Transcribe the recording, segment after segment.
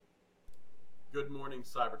Good Morning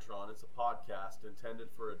Cybertron is a podcast intended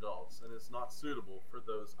for adults and is not suitable for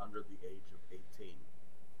those under the age of 18.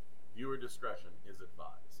 Viewer discretion is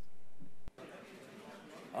advised.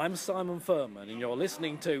 I'm Simon Furman, and you're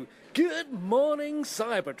listening to Good Morning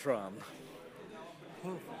Cybertron.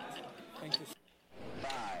 Perfect. Thank you.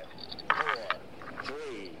 5, 4,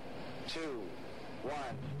 3, 2, 1.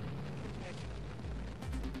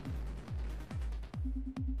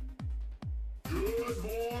 Good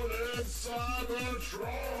morning,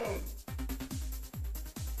 Cybertron!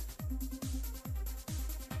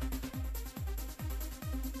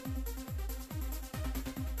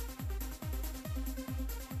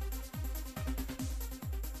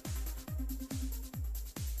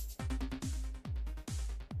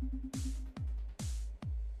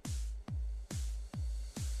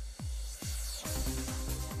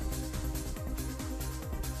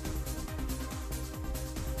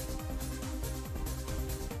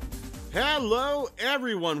 Hello,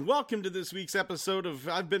 everyone. Welcome to this week's episode of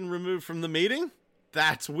I've Been Removed from the Meeting.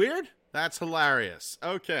 That's weird. That's hilarious.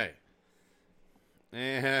 Okay.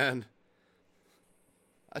 And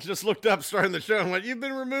I just looked up starting the show and went, you've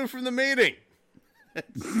been removed from the meeting.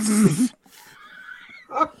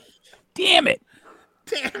 Damn it.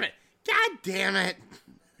 Damn it. God damn it.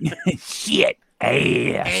 Shit.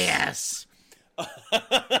 Ass.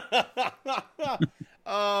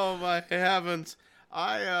 Oh, my heavens.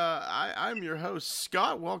 I'm your host,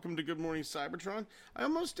 Scott. Welcome to Good Morning Cybertron. I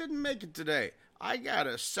almost didn't make it today. I got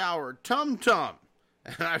a sour tum-tum,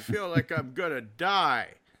 and I feel like I'm gonna die.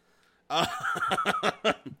 I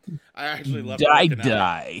actually left.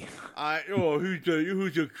 Die.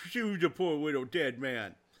 Who's a poor little dead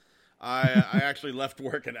man? I actually left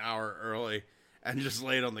work an hour early and just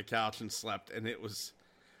laid on the couch and slept, and it was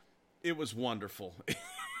wonderful.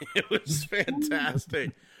 It was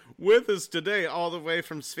fantastic. With us today, all the way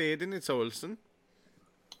from Sweden, it's Olsen.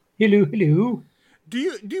 Hello. Do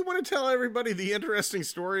you want to tell everybody the interesting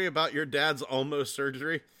story about your dad's almost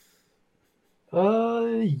surgery?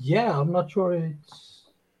 Yeah, I'm not sure it's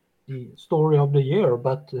the story of the year,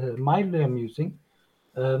 but mildly amusing.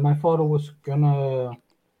 My father was gonna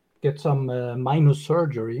get some minor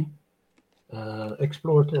surgery,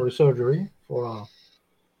 exploratory surgery for,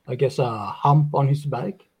 I guess, a hump on his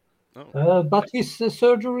back. Oh. But his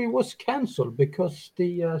surgery was cancelled because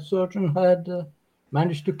the surgeon had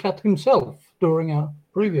managed to cut himself during a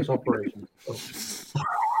previous operation. So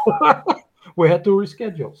we had to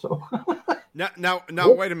reschedule. So Now,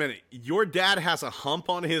 wait a minute. Your dad has a hump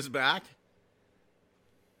on his back?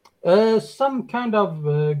 some kind of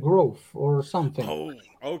growth or something. Oh,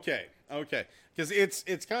 okay. Because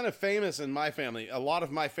it's kind of famous in my family. A lot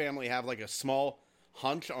of my family have like a small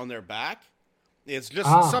hunch on their back. It's just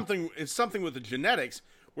something. It's something with the genetics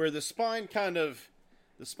where the spine kind of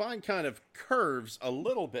curves a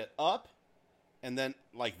little bit up, and then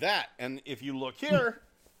like that. And if you look here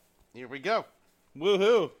we go.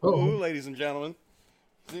 Woohoo! Woohoo, ladies and gentlemen.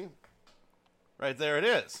 See, right there it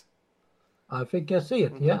is. I think I see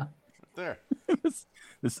it. Yeah. Right there.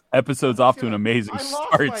 This episode's off to an amazing I lost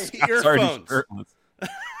start. my Scott's earphones. already shirtless.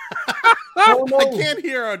 Oh, no. I can't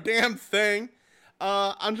hear a damn thing.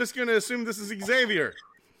 I'm just going to assume this is Xavier.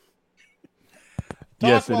 Talk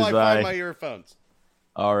Yes, it while is I find I. my earphones.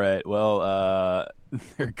 All right. Well,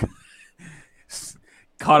 they're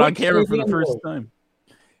caught on camera for the first time.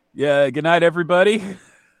 Yeah. Good night, everybody.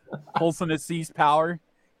 Coulson has seized power.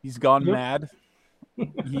 He's gone Yep. mad.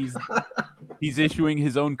 He's issuing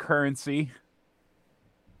his own currency.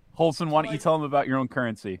 Holson, why don't you tell him about your own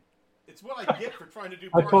currency? It's what I get for trying to do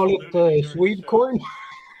I call partial it nudity during the Swede show. coin.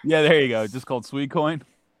 Yeah, there you go. Just called Sweet Coin.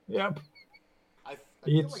 Yep. I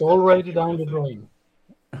feel It's like already that down might the be a thing.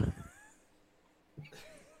 drain.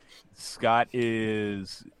 Scott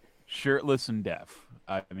is shirtless and deaf.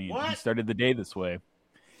 I mean, he What? started the day this way.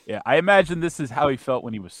 Yeah, I imagine this is how he felt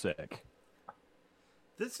when he was sick.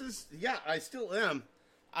 This is, I still am.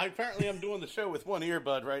 Apparently I'm doing the show with one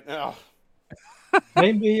earbud right now.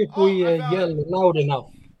 Maybe if we I found yell loud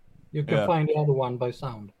enough, you can Yeah. find the other one by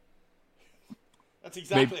sound. That's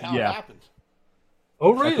exactly how yeah. it happened.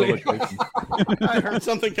 Oh, That's really? what it was. I heard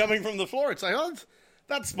something coming from the floor. It's like, oh,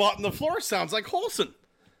 that spot in the floor sounds like Holson.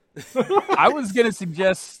 I was going to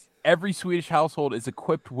suggest every Swedish household is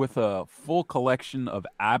equipped with a full collection of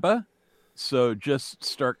ABBA. So just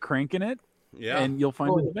start cranking it, Yeah. and you'll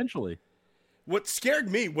find Oh, it yeah. eventually. What scared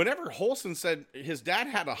me, whenever Holson said his dad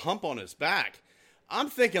had a hump on his back, I'm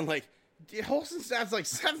thinking, like, Holson's dad's like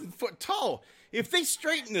 7 foot tall. If they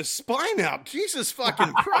straighten his spine out, Jesus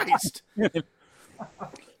fucking Christ.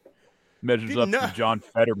 Measures up No. to John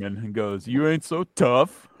Fetterman and goes, "You ain't so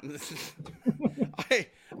tough."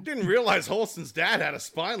 didn't realize Holston's dad had a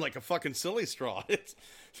spine like a fucking silly straw. It's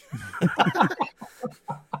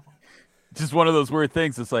Just one of those weird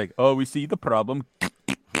things. It's like, oh, we see the problem.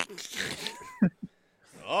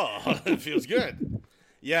 oh, it feels good.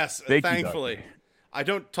 Yes, Thank you, thankfully. I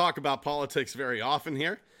don't talk about politics very often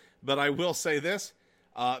here, but I will say this.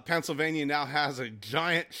 Pennsylvania now has a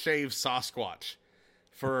giant shaved Sasquatch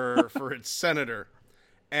for its senator.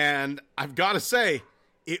 And I've got to say,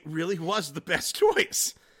 it really was the best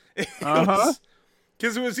choice. Because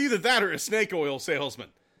it was either that or a snake oil salesman.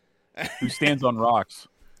 Who stands on rocks.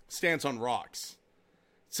 Stands on rocks.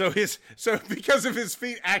 So because of his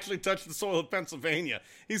feet actually touch the soil of Pennsylvania,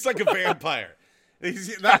 he's like a vampire.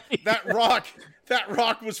 That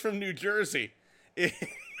rock was from New Jersey.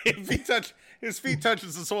 If his feet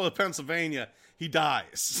touches the soil of Pennsylvania, he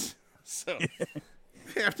dies. So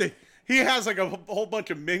he has like a whole bunch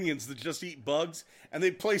of minions that just eat bugs, and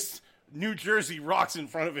they place New Jersey rocks in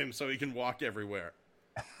front of him so he can walk everywhere.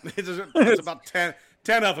 It's about 10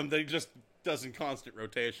 of them that he just does in constant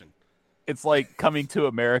rotation. It's like Coming to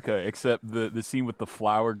America, except the scene with the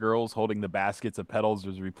flower girls holding the baskets of petals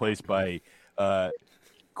was replaced by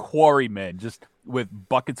quarrymen, just with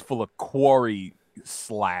buckets full of quarry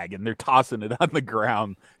slag, and they're tossing it on the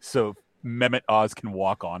ground so Mehmet Oz can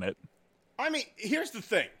walk on it. I mean, here's the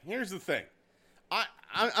thing.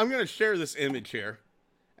 I'm going to share this image here,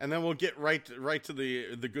 and then we'll get right to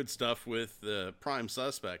the good stuff with the prime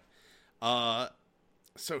suspect.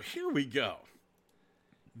 So here we go.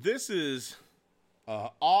 This is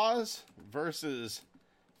Oz versus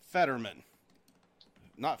Fetterman.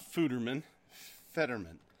 Not Fooderman,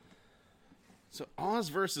 Fetterman. So Oz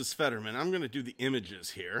versus Fetterman. I'm going to do the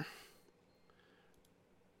images here.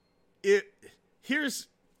 Here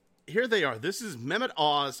they are. This is Mehmet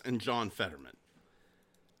Oz and John Fetterman.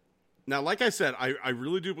 Now, like I said, I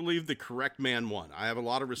really do believe the correct man won. I have a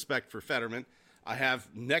lot of respect for Fetterman. I have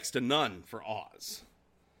next to none for Oz.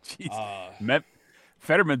 Jeez.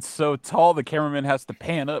 Fetterman's so tall, the cameraman has to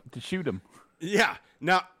pan up to shoot him. Yeah.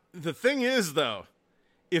 Now, the thing is, though,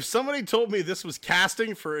 if somebody told me this was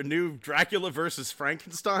casting for a new Dracula versus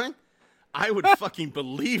Frankenstein, I would fucking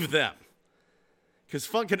believe them. Because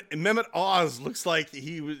fucking Mehmet Oz looks like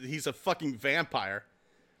he's a fucking vampire.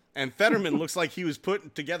 And Fetterman looks like he was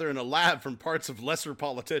put together in a lab from parts of lesser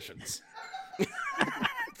politicians.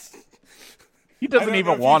 He doesn't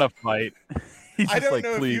even want to fight. He's just I don't like,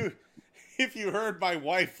 know please. if you heard my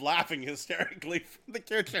wife laughing hysterically from the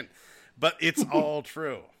kitchen, but it's all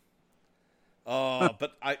true.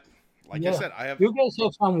 But I said, I have. You guys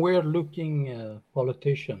have some weird looking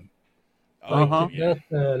politician.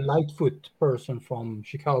 That Lightfoot person from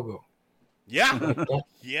Chicago. Yeah. Like that.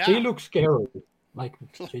 Yeah. He looks scary. Like,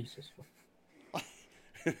 Jesus.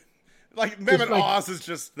 Like Mehmet Oz is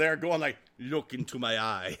just there going like, look into my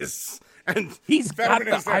eyes. And He's Fetterman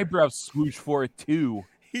got is the there. eyebrow swoosh for it, too.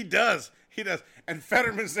 He does. And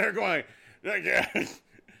Fetterman's there going,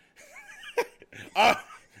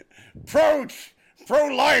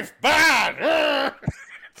 pro-life, bad.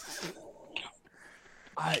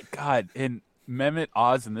 God, and Mehmet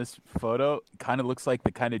Oz in this photo kind of looks like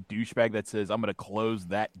the kind of douchebag that says, I'm going to close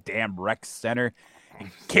that damn rec center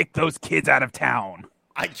and kick those kids out of town.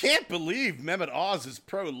 I can't believe Mehmet Oz is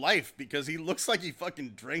pro-life because he looks like he fucking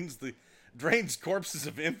drains corpses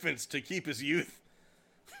of infants to keep his youth.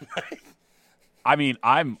 I mean,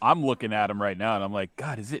 I'm looking at him right now, and I'm like,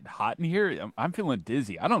 God, is it hot in here? I'm feeling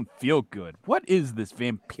dizzy. I don't feel good. What is this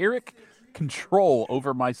vampiric control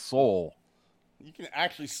over my soul? You can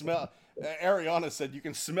actually smell. Ariana said you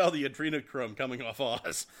can smell the adrenochrome coming off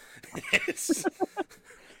Oz.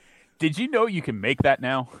 Did you know you can make that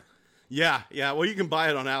now? Yeah. Well, you can buy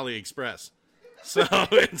it on AliExpress. So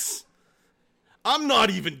it's. I'm not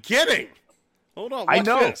even kidding. Hold on. Watch I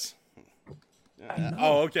know. This.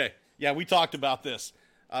 Oh, okay. Yeah, we talked about this.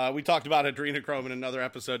 We talked about adrenochrome in another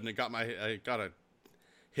episode, and I got a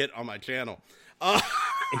hit on my channel.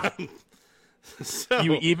 So,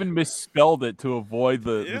 You even misspelled it to avoid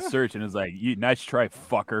the search, and it's like, nice try,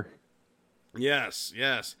 fucker. Yes.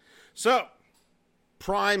 So,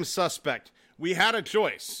 prime suspect. We had a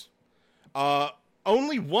choice.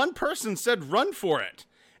 Only one person said run for it.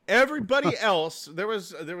 Everybody else, there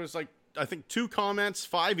was like, I think 2 comments,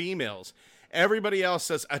 5 emails. Everybody else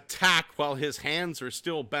says attack while his hands are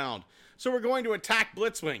still bound. So we're going to attack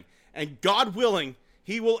Blitzwing, and God willing,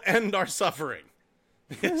 he will end our suffering.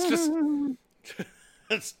 It's just,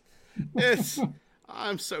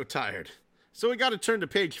 I'm so tired. So we got to turn to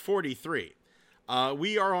page 43.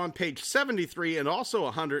 We are on page 73 and also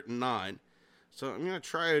 109. So I'm going to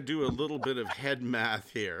try to do a little bit of head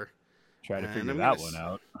math here. Try to figure that one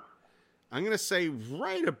out. I'm going to say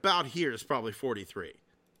right about here is probably 43.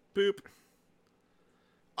 Boop.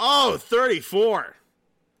 Oh, 34.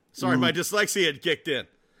 Sorry, my dyslexia had kicked in.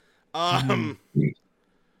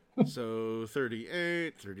 So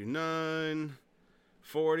 38, 39,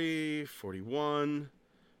 40, 41,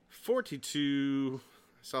 42. I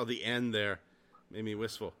saw the end there. Made me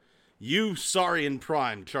wistful. You, Saurian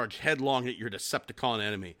Prime, charge headlong at your Decepticon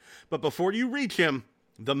enemy. But before you reach him,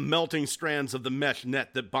 the melting strands of the mesh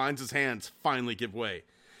net that binds his hands finally give way.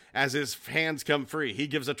 As his hands come free, he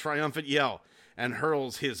gives a triumphant yell and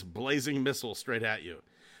hurls his blazing missile straight at you.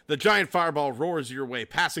 The giant fireball roars your way,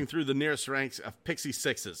 passing through the nearest ranks of Pixie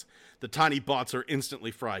Sixes. The tiny bots are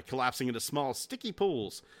instantly fried, collapsing into small, sticky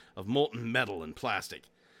pools of molten metal and plastic.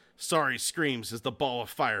 Sorry screams as the ball of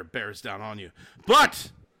fire bears down on you.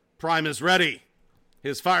 But Prime is ready.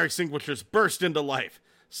 His fire extinguishers burst into life,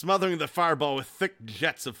 smothering the fireball with thick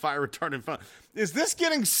jets of fire retardant foam. Is this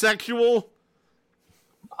getting sexual?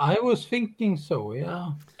 I was thinking so, yeah.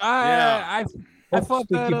 I thought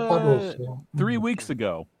Sticky that puddles, yeah. 3 weeks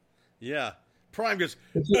ago. Yeah. Prime goes,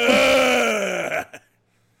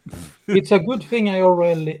 It's a good thing I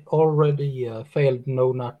already failed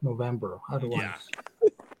No Nut November. Otherwise, Yeah.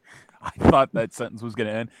 I thought that sentence was going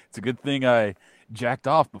to end. It's a good thing I jacked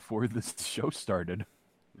off before this show started.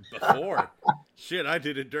 before. Shit, I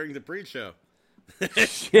did it during the pre-show.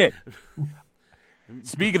 Shit.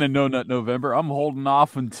 Speaking of No Nut November, I'm holding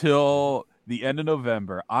off until the end of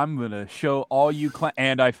November. I'm going to show all you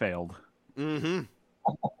and I failed. Blitzwing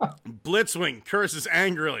curses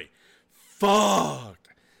angrily. Fuck!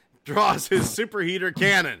 Draws his superheater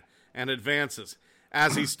cannon and advances.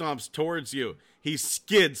 As he stomps towards you, he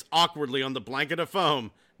skids awkwardly on the blanket of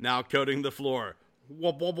foam, now coating the floor.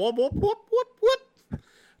 Whoop, whoop, whoop, whoop, whoop, whoop, whoop.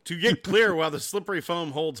 To get clear while the slippery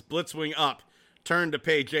foam holds Blitzwing up, turn to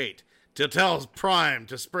page 8. To tell Prime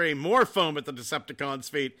to spray more foam at the Decepticon's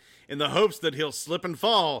feet in the hopes that he'll slip and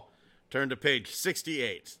fall, turn to page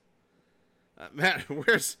 68. Matt,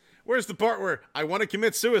 where's the part where I want to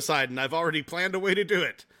commit suicide and I've already planned a way to do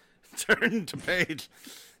it? Turn to page.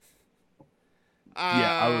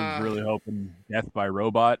 Yeah, I was really hoping death by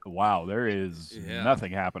robot. Wow, there is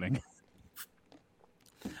nothing happening.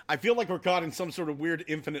 I feel like we're caught in some sort of weird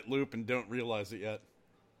infinite loop and don't realize it yet.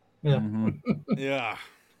 yeah. Yeah.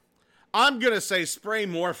 I'm going to say spray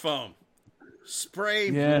more foam.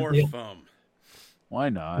 Spray more foam. Why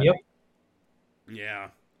not? Yep. Yeah.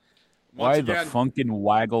 Why Once the again, funkin'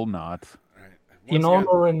 waggle not? all right, In once again-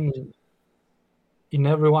 honor and in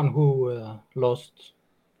everyone who lost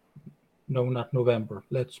No Nut November,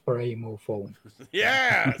 let's spray more foam.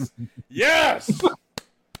 Yes! Yes!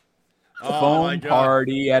 Oh, my Phone God.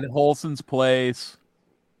 party at Holson's place.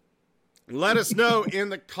 Let us know in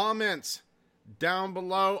the comments down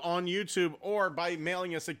below on YouTube or by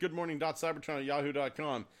mailing us at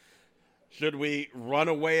goodmorning.cybertron@yahoo.com. Should we run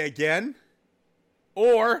away again?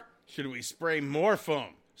 Or should we spray more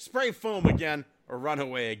foam? Spray foam again or run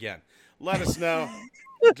away again? Let us know.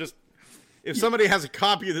 Just if somebody has a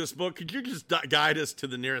copy of this book, could you just guide us to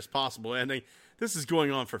the nearest possible ending? This is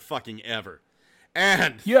going on for fucking ever.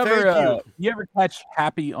 And You ever catch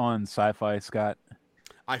Happy on Sci-Fi, Scott?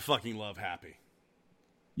 I fucking love Happy.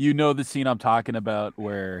 You know the scene I'm talking about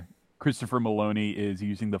where Christopher Maloney is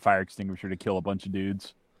using the fire extinguisher to kill a bunch of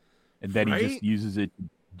dudes, and then he Right? just uses it to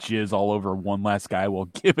jizz all over one last guy while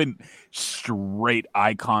giving straight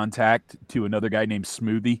eye contact to another guy named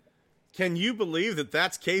Smoothie. Can you believe that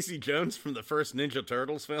that's Casey Jones from the first Ninja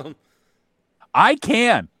Turtles film? I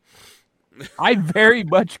can. I very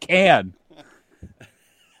much can.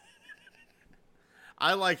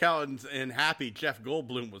 I like how in Happy, Jeff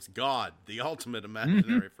Goldblum was God, the ultimate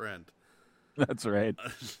imaginary friend. That's right.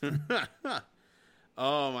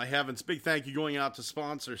 Oh, my heavens. Big thank you going out to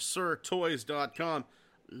sponsor SirToys.com.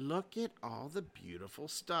 Look at all the beautiful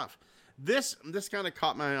stuff. This kind of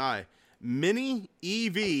caught my eye. Mini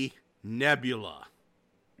EV Nebula.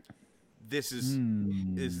 This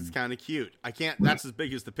is kind of cute. That's as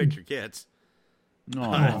big as the picture gets.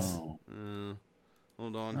 Oh,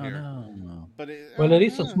 Hold on here. no. But Well, it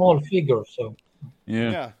is a small figure, so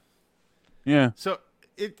Yeah. So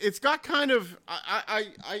it's got kind of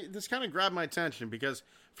this kind of grabbed my attention because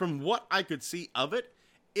from what I could see of it,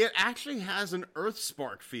 it actually has an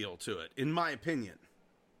Earthspark feel to it, in my opinion.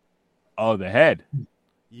 Oh, the head.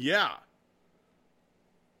 Yeah.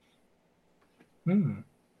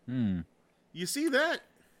 You see that?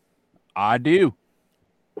 I do.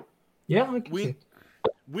 yeah, I can see it.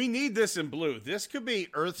 We need this in blue. This could be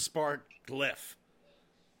Earthspark Glyph.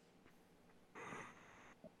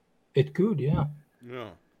 It could, yeah.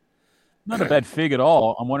 Yeah. Not a bad fig at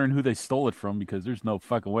all. I'm wondering who they stole it from because there's no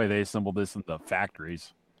fucking way they assembled this in the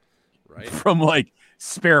factories. Right? From like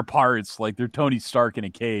spare parts, like they're Tony Stark in a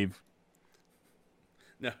cave.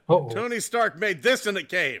 No, Uh-oh. Tony Stark made this in a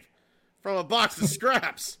cave from a box of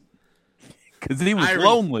scraps. Because he was Iron-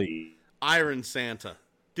 lonely. Iron Santa.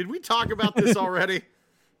 Did we talk about this already?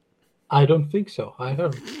 I don't think so. I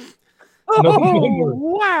haven't. Oh, No memory.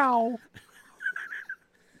 wow.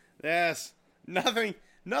 Yes.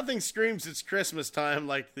 Nothing screams it's Christmas time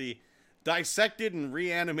like the dissected and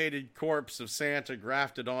reanimated corpse of Santa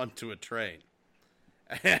grafted onto a train.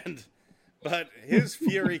 But his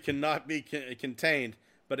fury cannot be contained,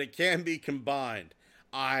 but it can be combined.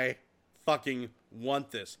 I fucking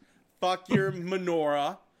want this. Fuck your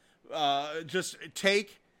menorah. Just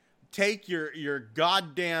take your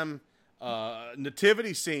goddamn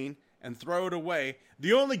nativity scene and throw it away.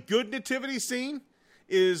 The only good nativity scene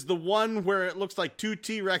is the one where it looks like two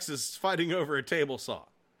T-Rexes fighting over a table saw.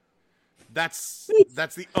 That's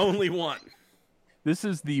the only one. This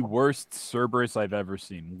is the worst Cerberus I've ever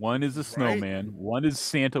seen. One is a snowman, one is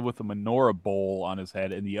Santa with a menorah bowl on his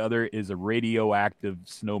head, and the other is a radioactive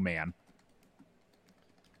snowman.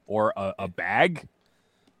 Or a bag?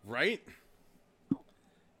 Right?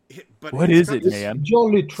 But What it's is got it, this- man?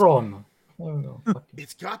 Jollytron. Oh, no.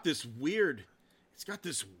 It's got this weird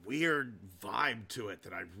vibe to it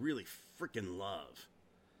that I really freaking love.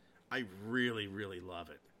 I really, really love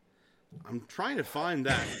it. I'm trying to find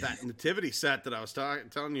that nativity set that I was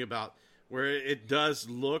telling you about, where it does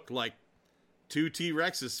look like two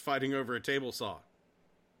T-Rexes fighting over a table saw.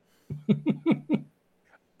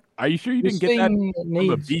 Are you sure you This didn't get that thing from the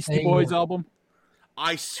needs Beastie a- Boys album?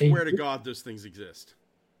 I swear to God, those things exist.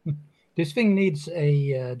 This thing needs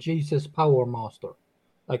a Jesus Power Master,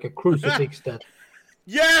 like a crucifix that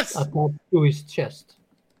Yes! attached to his chest.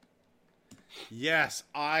 Yes,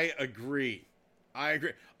 I agree.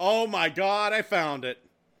 Oh my God, I found it.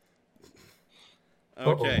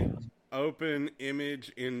 Okay. Open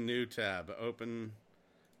image in new tab. Open.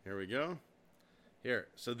 Here we go. Here.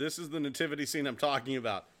 So this is the nativity scene I'm talking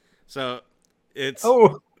about. So it's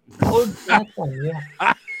Oh, that one,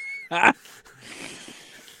 yeah.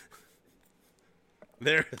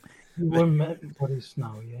 there. You remember what is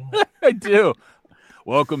now, yeah. I do.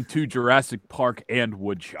 Welcome to Jurassic Park and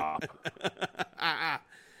Woodshop.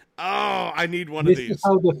 Oh, I need one This of is these.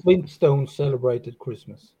 how the Flintstones celebrated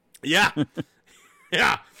Christmas. Yeah.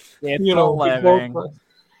 Yeah. It's You know, before-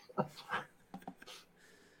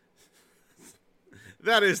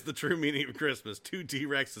 That is the true meaning of Christmas. Two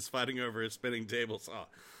T-Rexes fighting over a spinning table saw.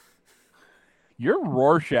 Your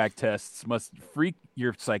Rorschach tests must freak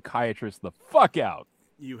your psychiatrist the fuck out.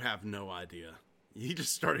 You have no idea. He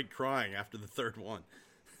just started crying after the third one.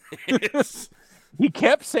 It's- He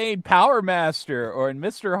kept saying Power Master or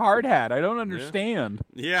Mr. Hardhat. I don't understand.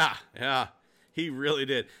 yeah, he really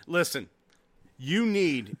did. Listen, you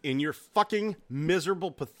need in your fucking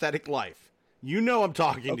miserable, pathetic life, you know I'm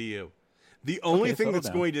talking to you. The only Okay, thing settle that's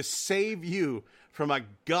down. going to save you from a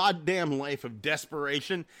goddamn life of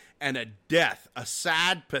desperation and a death, a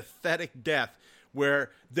sad, pathetic death,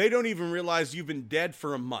 where they don't even realize you've been dead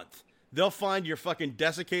for a month. They'll find your fucking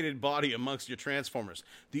desiccated body amongst your Transformers.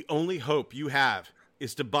 The only hope you have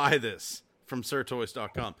is to buy this from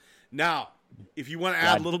SirToys.com. Now, if you want to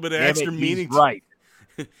add a little bit of Damn extra it, meaning, he's right.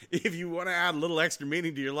 if you want to add a little extra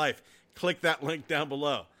meaning to your life, click that link down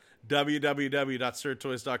below.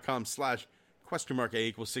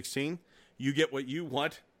 www.sirtoys.com/A=16. You get what you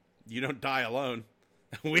want. You don't die alone.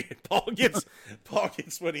 Paul gets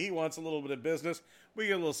what he wants, a little bit of business. We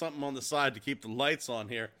get a little something on the side to keep the lights on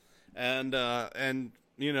here. And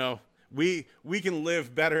you know, we can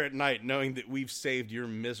live better at night knowing that we've saved your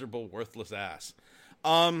miserable, worthless ass.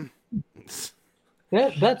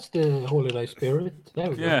 That's the holiday spirit. There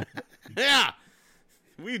we Yeah. go. Yeah.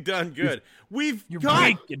 We've done good. You're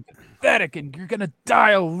weak and pathetic and you're going to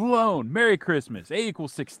die alone. Merry Christmas.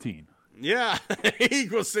 A=16. Yeah,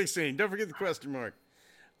 A=16. Don't forget the question mark.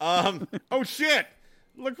 Oh shit!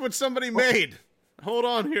 Look what somebody made. Hold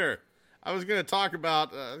on here. I was gonna talk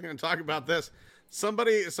about this.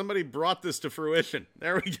 Somebody brought this to fruition.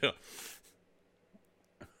 There we go.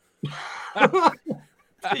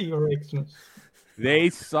 Your Xmas. They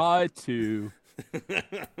saw it too.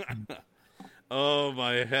 Oh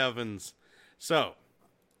my heavens! So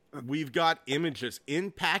we've got images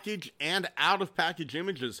in package and out of package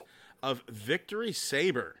images of Victory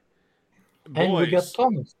Saber. And we got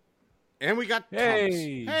Thomas. And we got Thomas. Hey.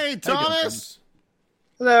 Hey, How you doing, Thomas.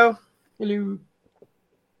 Hello. Hello.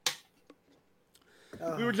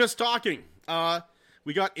 We were just talking.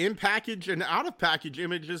 We got in package and out of package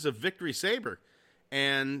images of Victory Saber,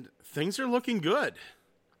 and things are looking good.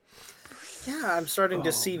 Yeah, I'm starting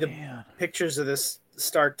to see the pictures of this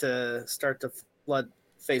start to flood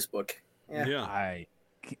Facebook. Yeah.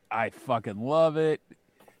 I fucking love it.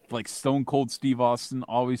 Like Stone Cold Steve Austin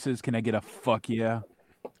always says, "Can I get a fuck yeah?"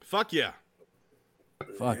 Fuck yeah.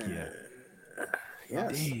 Fuck yeah.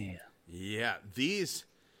 Yes. Damn. Yeah, these,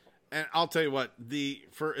 and I'll tell you what,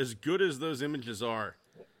 for as good as those images are,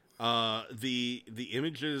 the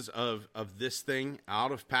images of this thing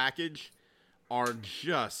out of package are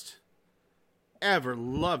just ever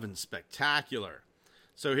loving spectacular.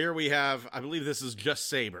 So here we have, I believe this is just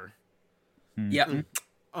Saber. Yeah.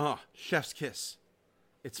 Oh, chef's kiss.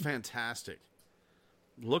 It's fantastic.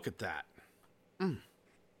 Look at that.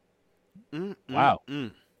 Wow.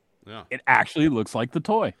 Yeah. It actually looks like the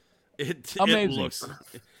toy. It Amazing. looks.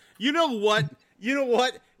 You know what?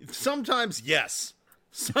 Sometimes yes.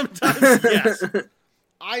 Sometimes yes.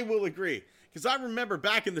 I will agree. Because I remember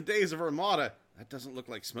back in the days of Armada, that doesn't look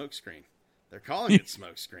like Smokescreen. They're calling it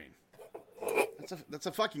Smokescreen. That's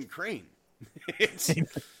a fucking crane. It's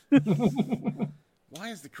why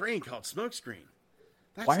is the crane called Smokescreen?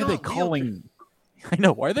 That's Why are they not calling? I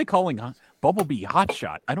know. Why are they calling Bumblebee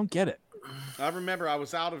Hotshot? I don't get it. I remember I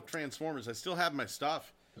was out of Transformers. I still have my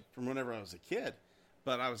stuff from whenever I was a kid,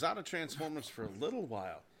 but I was out of Transformers for a little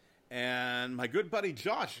while. And my good buddy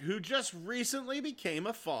Josh, who just recently became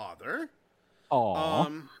a father.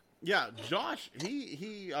 Aww. Yeah, Josh,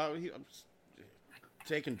 he was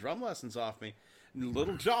taking drum lessons off me. And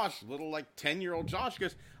little Josh, like 10-year-old Josh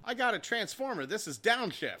goes, "I got a Transformer. This is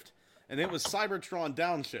Downshift." And it was Cybertron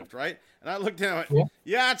Downshift, right? And I looked down and went,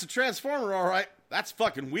 yeah, it's a Transformer, all right. That's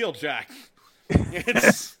fucking Wheeljack.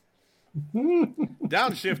 It's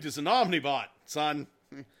Downshift is an Omnibot, son.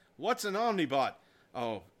 What's an Omnibot?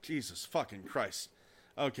 Oh, Jesus fucking Christ.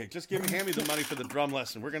 Okay, just hand me the money for the drum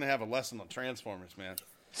lesson. We're going to have a lesson on Transformers, man. Okay.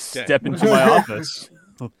 Step into my office,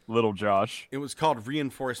 little Josh. It was called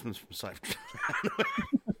Reinforcements from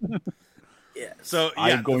Cybertron. Yeah. So, yeah,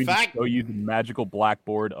 I'm going to show you the magical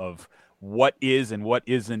blackboard of what is and what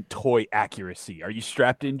isn't toy accuracy. Are you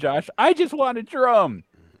strapped in, Josh? I just want a drum.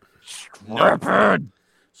 Strap in.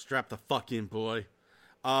 Strap the fuck in, boy.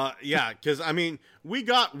 Yeah, because, I mean, we've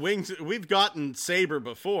gotten Saber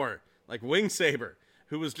before, like Wing Saber,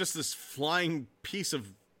 who was just this flying piece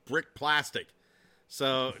of brick plastic.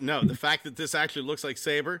 So, no, the fact that this actually looks like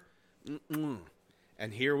Saber,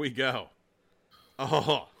 and here we go.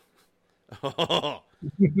 Oh,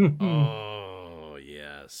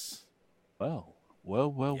 yes. Well.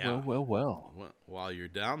 While you're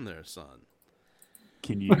down there, son.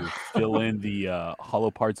 Can you fill in the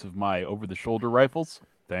hollow parts of my over-the-shoulder rifles?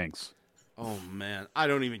 Thanks. Oh, man. I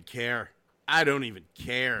don't even care.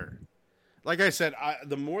 Like I said,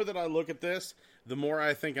 the more that I look at this, the more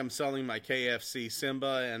I think I'm selling my KFC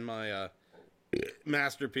Simba and my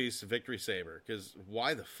Masterpiece Victory Saber. Because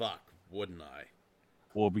why the fuck wouldn't I?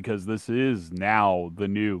 Well, because this is now the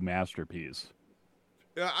new Masterpiece.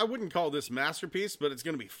 I wouldn't call this Masterpiece, but it's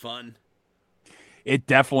going to be fun. It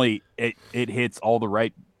definitely it hits all the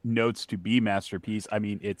right notes to be Masterpiece. I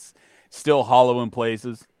mean, it's still hollow in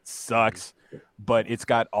places, sucks, but it's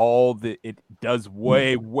got it does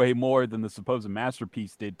way more than the supposed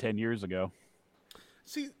Masterpiece did 10 years ago.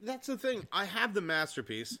 See, that's the thing. I have the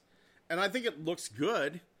Masterpiece, and I think it looks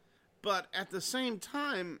good, but at the same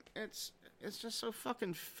time, it's just so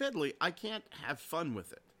fucking fiddly. I can't have fun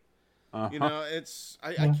with it. You know,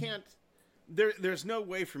 I can't. There's no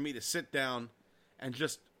way for me to sit down and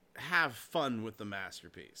just have fun with the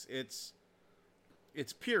Masterpiece. It's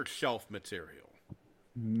pure shelf material.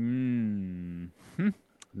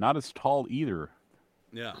 Not as tall either.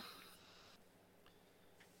 Yeah.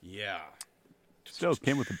 Still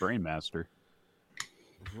came with the Brainmaster.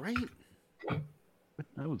 Right?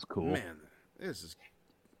 That was cool. Man, this is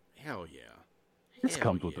hell yeah. This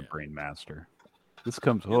comes with the Brainmaster. This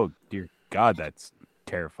comes. Oh dear God, that's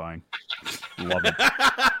terrifying. Love it.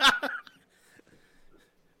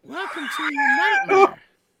 Welcome to your nightmare.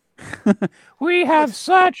 We have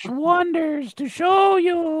such wonders to show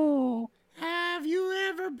you. Have you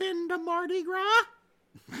ever been to Mardi Gras?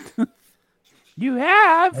 You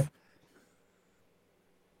have.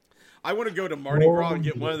 I want to go to Mardi Gras and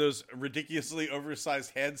get one of those ridiculously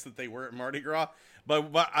oversized heads that they wear at Mardi Gras,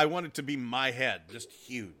 but I want it to be my head, just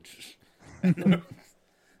huge.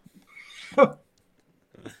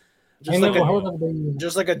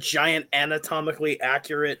 Just like a giant anatomically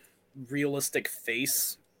accurate, realistic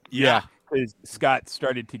face. Yeah, because Scott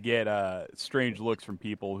started to get strange looks from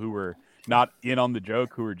people who were not in on the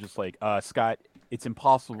joke, who were just like, Scott, it's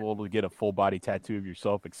impossible to get a full body tattoo of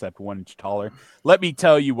yourself except 1 inch taller. Let me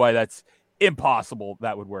tell you why that's impossible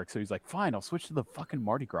that would work. So he's like, fine, I'll switch to the fucking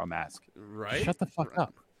Mardi Gras mask. Right? Shut the fuck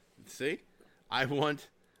up. See? I want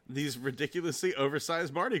these ridiculously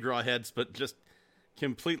oversized Mardi Gras heads, but just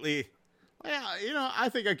completely... Yeah, I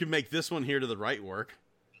think I could make this one here to the right work.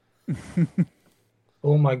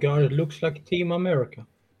 Oh my god, it looks like Team America.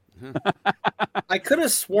 I could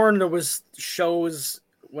have sworn there was shows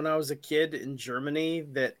when I was a kid in Germany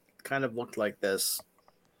that kind of looked like this.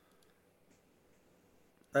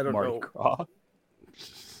 I don't Mardi know. Gras.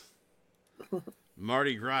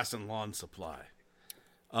 Mardi Gras and Lawn Supply.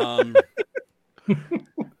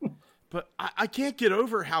 But I can't get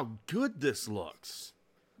over how good this looks.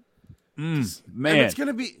 Man, And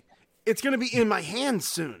it's gonna be in my hands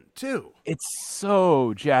soon too. it's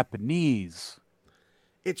so Japanese.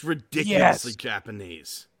 It's ridiculously Yes.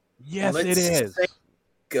 Japanese. Yes, Let's it is. say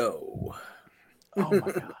go. Oh my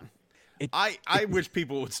god. I wish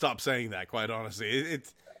people would stop saying that. Quite honestly,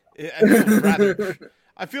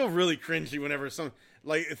 I feel really cringy whenever some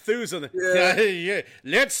like Thu's on the yeah.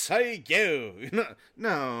 Let's say go.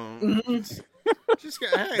 No. Just go,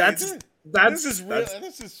 hey,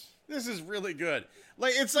 This is really good.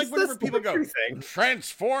 Like it's like That's whenever the people go thing.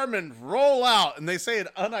 transform and roll out, and they say it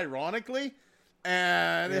unironically,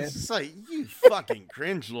 and it's just like you fucking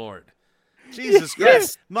cringe lord. Jesus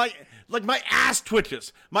Christ, my ass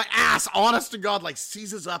twitches. My ass, honest to God, like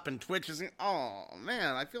seizes up and twitches. Oh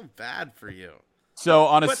man, I feel bad for you. So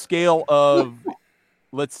on a scale of,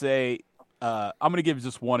 let's say, I'm going to give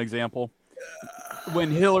just one example.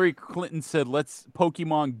 When Hillary Clinton said, let's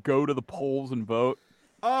Pokemon go to the polls and vote.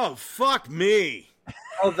 Oh, fuck me.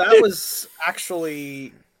 Oh, that was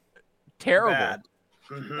actually Terrible. bad.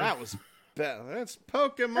 That was bad. That's That may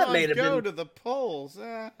Pokemon have go been- to the polls.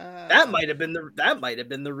 That might have been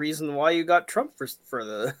the reason why you got Trump for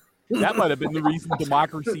the. That might have been the reason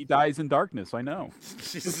democracy dies in darkness. I know.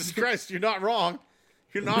 Jesus Christ, you're not wrong.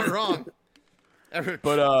 You're not wrong.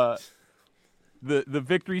 But the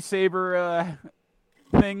victory saber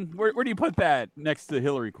thing, where do you put that next to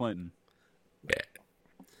Hillary Clinton?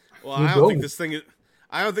 Well, I don't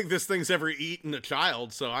think this thing's ever eaten a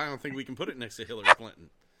child, so I don't think we can put it next to Hillary Clinton.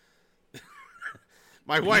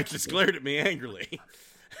 My wife just glared at me angrily.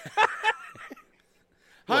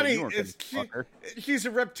 Honey, you weren't gonna fuck her. she's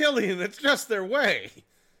a reptilian. It's just their way.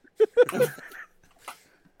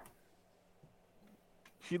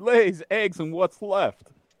 She lays eggs and what's left?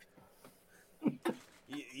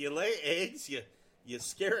 You lay eggs, you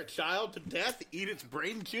scare a child to death, eat its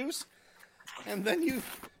brain juice, and then you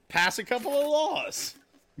pass a couple of laws.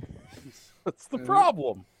 That's the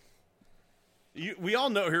problem. We all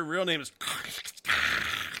know her real name is...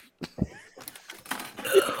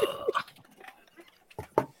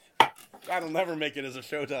 That'll never make it as a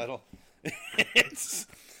show title. It's...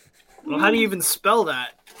 Well, how do you even spell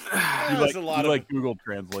that? There's a lot of... Google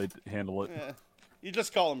Translate handle it. Yeah. You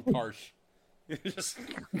just call him Karsh. You just...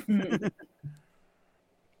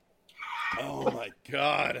 Oh my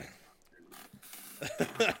god.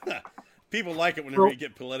 People like it whenever you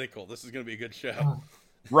get political. This is going to be a good show.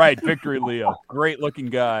 Right, Victory Leo. Great looking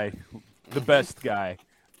guy. The best guy.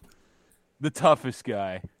 The toughest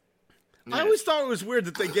guy. I always thought it was weird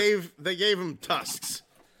that they gave him tusks.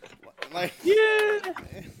 Like, Yeah.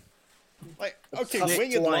 like okay, tusked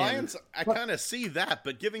winged lion. lions, I kind of see that,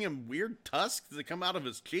 but giving him weird tusks that come out of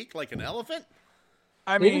his cheek like an elephant?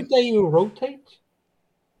 I mean, Didn't they rotate?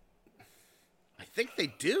 I think they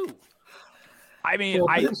do. I mean, So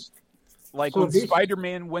I this- like so when this-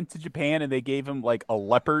 Spider-Man went to Japan and they gave him like a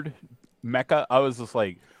leopard mecha. I was just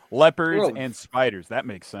like, leopards Oh. and spiders. That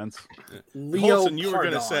makes sense. Leo Colson, you were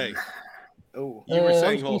going to say. Oh, You were I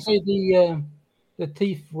saying, was gonna say the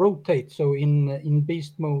teeth rotate, so in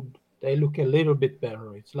beast mode they look a little bit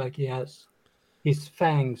better. It's like he has his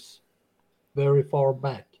fangs very far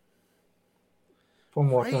back, from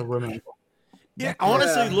what I Right. remember. It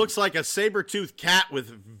honestly Yeah. looks like a saber-toothed cat with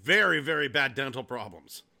very, very bad dental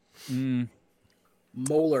problems.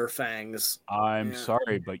 molar fangs. I'm Yeah.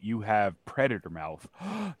 sorry, but you have predator mouth.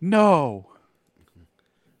 No,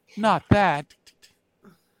 not that.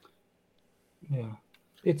 Yeah,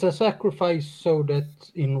 it's a sacrifice so that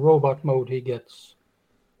in robot mode he gets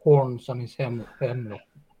horns on his helmet. I'm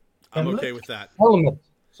Hamlet? okay with that. Helmet.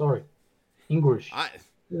 Sorry, English.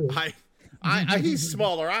 He's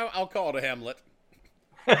smaller. I'll call it a Hamlet.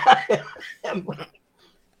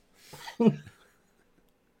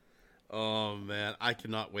 Oh man, I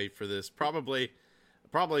cannot wait for this. Probably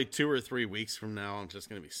 2 or 3 weeks from now, I'm just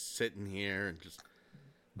gonna be sitting here and just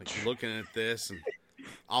like looking at this, and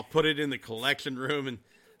I'll put it in the collection room and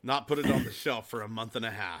not put it on the shelf for a month and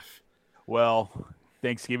a half. Well,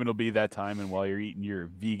 Thanksgiving will be that time, and while you're eating your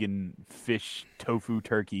vegan fish tofu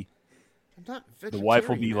turkey, I'm not the wife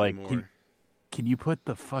will be vegetarian like, anymore. can you put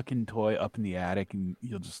the fucking toy up in the attic? And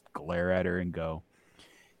you'll just glare at her and go,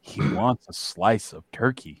 he wants a slice of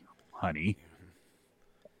turkey, honey.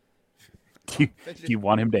 Do you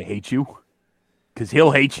want him to hate you? Because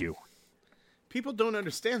he'll hate you. People don't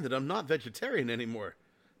understand that I'm not vegetarian anymore.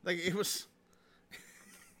 Like it was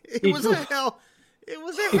a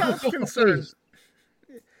health concern.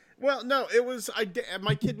 Well, no, it was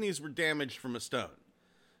my kidneys were damaged from a stone.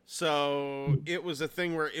 So it was a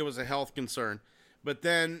thing where it was a health concern. But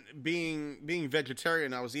then being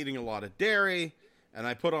vegetarian, I was eating a lot of dairy, and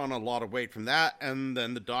I put on a lot of weight from that. And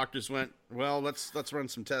then the doctors went, well, let's run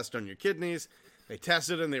some tests on your kidneys. They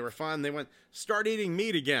tested and they were fine. They went, start eating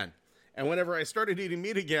meat again. And whenever I started eating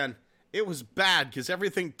meat again, it was bad because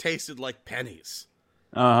everything tasted like pennies.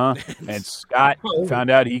 And Scott found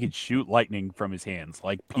out he could shoot lightning from his hands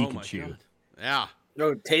like Oh my Pikachu. God. Yeah. No,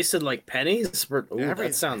 it tasted like pennies.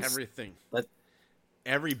 That sounds everything. that-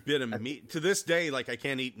 Every bit of meat. To this day, like I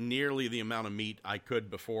can't eat nearly the amount of meat I could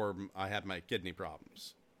before I had my kidney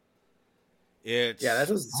problems. that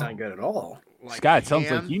doesn't sound good at all. Like Scott, it sounds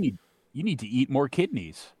like ham. you need to eat more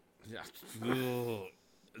kidneys. Yeah. Ugh.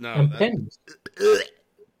 No, And pennies.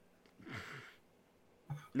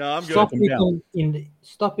 no, I'm good.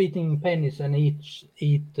 Stop eating pennies and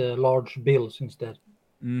eat large bills instead.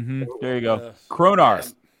 There you go.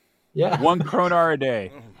 Kronar. Yeah. 1 kronar a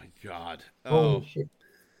day. Oh my God. Holy shit.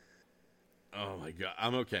 Oh my God.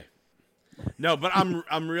 I'm okay. No, but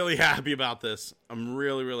I'm really happy about this. I'm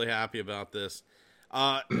really, really happy about this.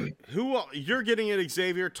 You're getting it,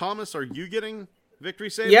 Xavier. Thomas, are you getting Victory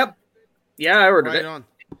Saber? Yep. Yeah, I ordered Right it. on.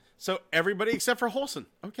 So everybody except for Holson.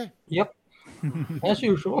 Okay. Yep. As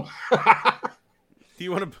usual. Do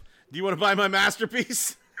you want to buy my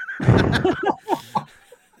masterpiece?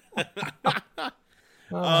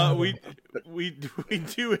 We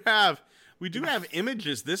do have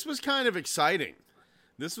images. This was kind of exciting.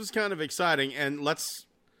 And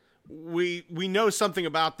we know something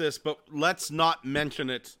about this, but let's not mention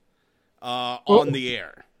it on the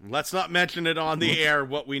air. Let's not mention it on the air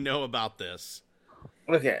what we know about this.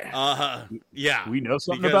 Okay. Yeah. We know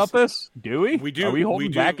something because about this? Do we? we do- Are we we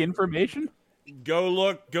holding do. back information? Go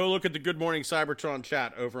look at the Good Morning Cybertron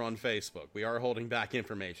chat over on Facebook. We are holding back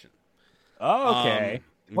information. Oh, okay.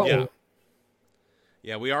 Yeah.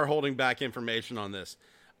 Yeah, we are holding back information on this.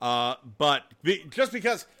 But just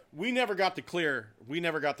because we never got the clear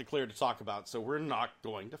to talk about, so we're not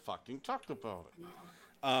going to fucking talk about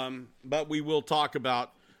it. But we will talk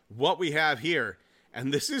about what we have here.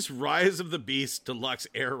 And this is Rise of the Beast Deluxe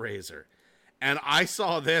Air Razor. And I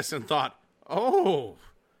saw this and thought, oh,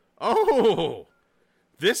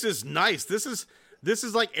 this is nice. This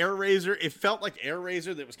is like Air Razor. It felt like Air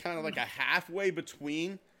Razor that was kind of like a halfway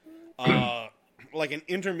between, like an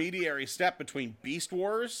intermediary step between Beast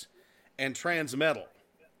Wars and Transmetal.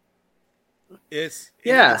 It's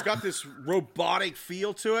got this robotic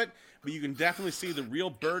feel to it, but you can definitely see the real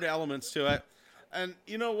bird elements to it. And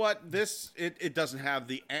you know what? It doesn't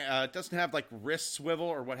have like wrist swivel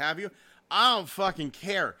or what have you. I don't fucking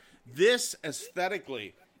care. This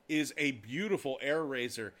aesthetically is a beautiful Air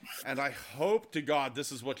Razor, and I hope to God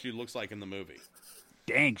this is what she looks like in the movie.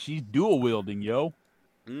 Dang, she's dual wielding, yo.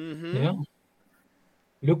 Mm-hmm. Yeah.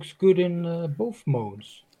 Looks good in both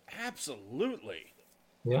modes. Absolutely.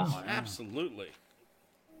 Yeah. Absolutely.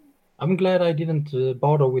 I'm glad I didn't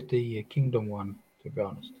bother with the Kingdom one, to be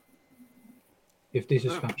honest. If this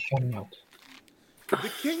is coming out.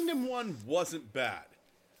 The Kingdom one wasn't bad.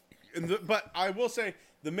 But I will say,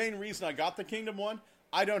 the main reason I got the Kingdom one,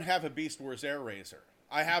 I don't have a Beast Wars Air Razor.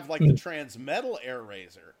 I have like the Transmetal Air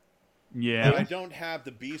Razor. Yeah. But I don't have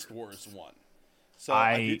the Beast Wars one. So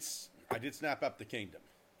I did snap up the Kingdom.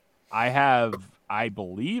 I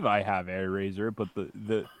believe I have Air Razor, but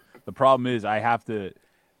the problem is I have to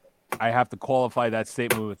qualify that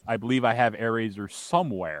statement with I believe I have Air Razor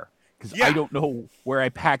somewhere because I don't know where I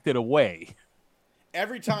packed it away.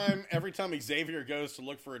 Every time Xavier goes to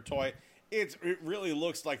look for a toy, it really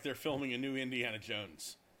looks like they're filming a new Indiana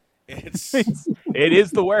Jones. It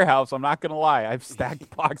is the warehouse. I'm not gonna lie. I've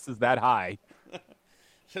stacked boxes that high.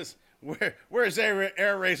 Just where's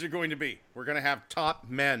Air Razor going to be? We're gonna have top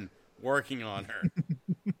men working on her.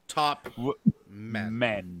 Top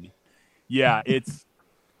men. Yeah, it's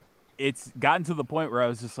gotten to the point where I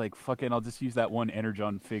was just like, fucking, I'll just use that one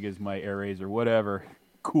Energon fig as my Air Razor, whatever.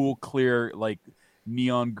 Cool, clear, like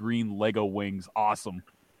neon green Lego wings, awesome.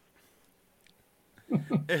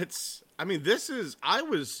 I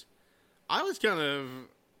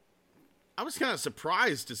was kind of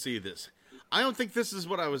surprised to see this. I don't think this is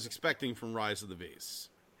what I was expecting from Rise of the Beasts.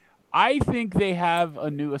 I think they have a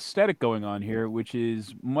new aesthetic going on here, which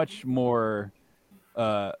is much more,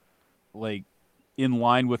 like, in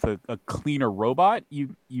line with a cleaner robot.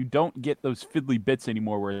 You don't get those fiddly bits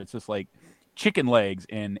anymore, where it's just like chicken legs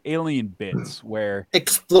and alien bits. Where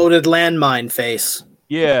Exploded landmine face.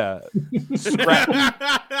 yeah,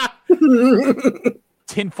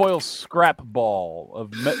 tinfoil scrap ball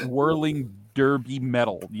of whirling derby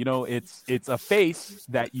metal. You know, it's a face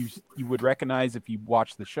that you would recognize if you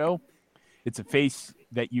watch the show. It's a face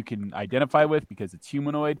that you can identify with because it's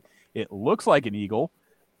humanoid. It looks like an eagle.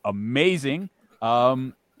 Amazing.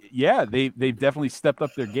 Yeah, they've definitely stepped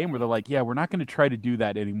up their game where they're like, yeah, we're not going to try to do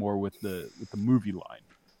that anymore with the movie line.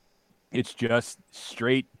 It's just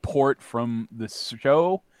straight port from the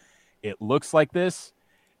show. It looks like this.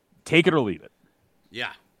 Take it or leave it.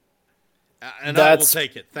 Yeah. And I will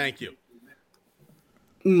take it. Thank you.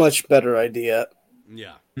 Much better idea.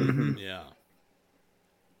 Yeah. Yeah.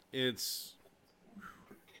 It's...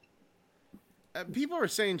 people are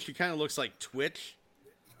saying she kind of looks like Twitch.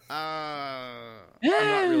 I'm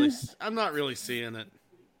not really seeing it.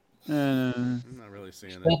 I'm not really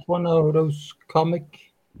seeing it. That one of those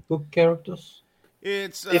comic book characters?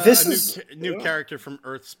 It's If this a is- new character from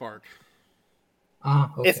Earthspark.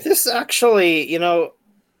 Ah, okay. If this actually,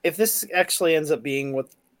 if this actually ends up being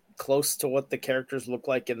close to what the characters look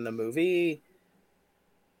like in the movie,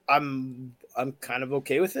 I'm kind of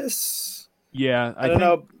okay with this. Yeah, I don't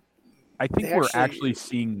know. I think They we're actually- actually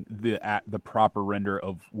seeing the proper render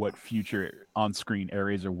of what future on-screen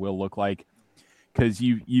Airazor will look like, because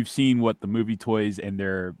you've seen what the movie toys and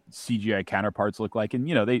their CGI counterparts look like, and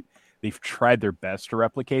they've tried their best to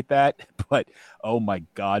replicate that, but oh my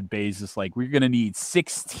God, Baze is like, we're gonna need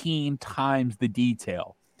 16 times the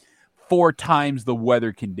detail, 4 times the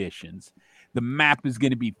weather conditions. The map is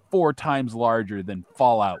going to be 4 times larger than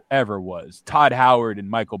Fallout ever was. Todd Howard and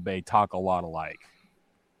Michael Bay talk a lot alike.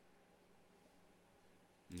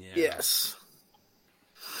 Yeah. Yes.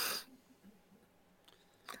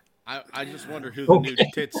 I just wonder who the new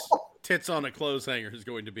tits on a clothes hanger is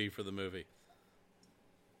going to be for the movie.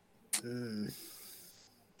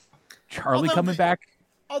 Charlie Although coming back.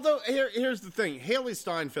 Although here's the thing, Haley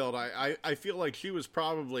Steinfeld, I feel like she was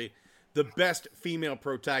probably the best female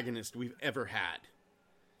protagonist we've ever had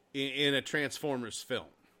in a Transformers film.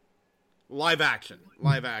 Live action.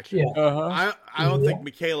 Yeah. Uh-huh. I don't think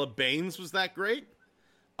Michaela Baines was that great.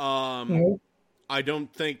 No. I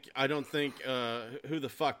don't think who the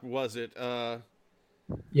fuck was it?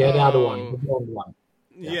 Yeah, the other one. The blonde one.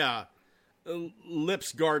 Yeah.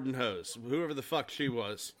 Lips Garden Hose, whoever the fuck she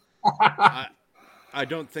was. I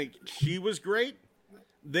don't think she was great.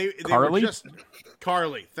 They Carly? were just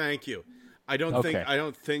Carly. Thank you. I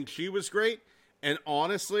don't think she was great. And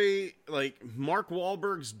honestly, like Mark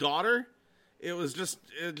Wahlberg's daughter, it just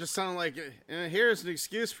sounded like here's an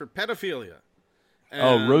excuse for pedophilia.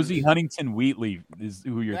 And Rosie Huntington Wheatley is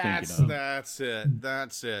who you're thinking of. That's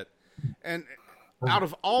it. And out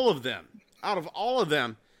of all of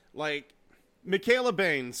them, like Michaela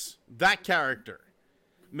Baines, that character,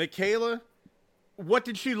 Michaela, what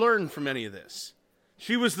did she learn from any of this?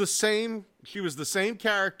 She was the same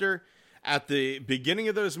character at the beginning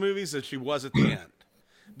of those movies as she was at the end.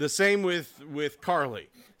 The same with Carly.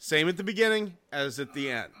 Same at the beginning as at the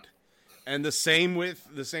end. And the same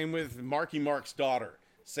with Marky Mark's daughter.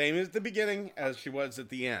 Same at the beginning as she was at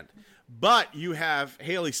the end. But you have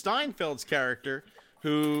Haley Steinfeld's character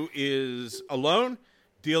who is alone,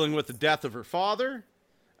 dealing with the death of her father,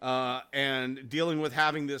 and dealing with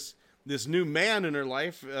having this new man in her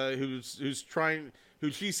life who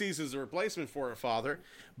she sees as a replacement for her father.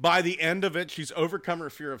 By the end of it, she's overcome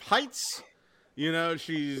her fear of heights.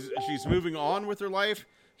 She's moving on with her life.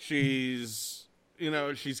 She's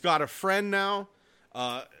got a friend now.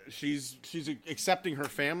 She's accepting her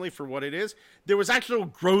family for what it is. There was actual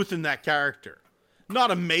growth in that character. Not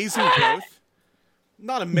amazing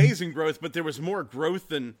growth, but there was more growth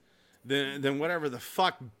than whatever the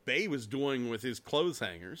fuck Bay was doing with his clothes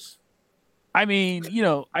hangers. I mean,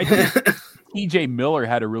 I think T.J. Miller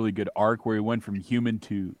had a really good arc where he went from human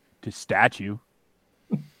to statue.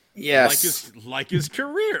 Yes. Like his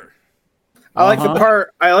career. I like the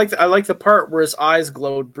part. I like the part where his eyes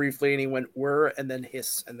glowed briefly, and he went "whir" and then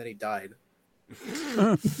hiss, and then he died.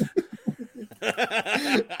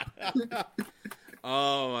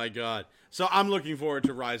 Oh my God! So I'm looking forward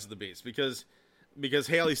to Rise of the Beast because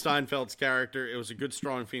Haley Steinfeld's character, it was a good,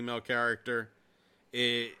 strong female character.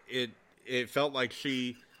 It felt like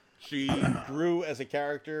she grew as a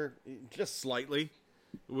character just slightly,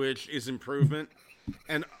 which is improvement.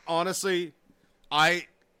 And honestly, I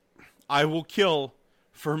I will kill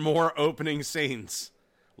for more opening scenes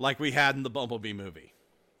like we had in the Bumblebee movie.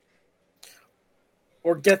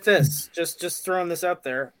 Or get this, just throwing this out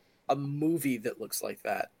there, a movie that looks like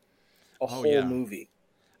that. A whole yeah. movie.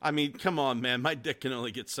 I mean, come on, man. My dick can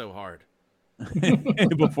only get so hard.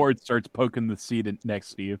 Before it starts poking the seat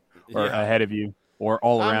next to you or Yeah. ahead of you or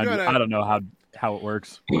all I'm around you. gonna- I don't know how it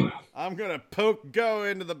works. I'm going to poke Go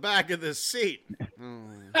into the back of this seat.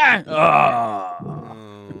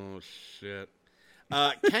 Oh, shit.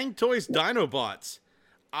 Kang Toys Dinobots.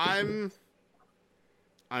 I'm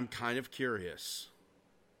kind of curious.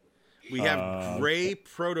 We have gray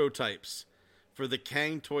prototypes for the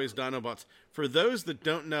Kang Toys Dinobots. For those that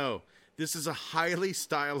don't know, this is a highly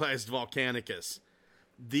stylized Volcanicus.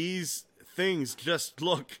 These things just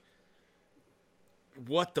look...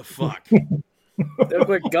 What the fuck? They look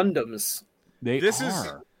like Gundams. This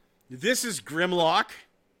is Grimlock.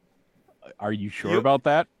 Are you sure about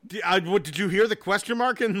that? Did you hear the question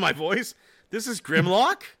mark in my voice? This is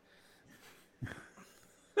Grimlock?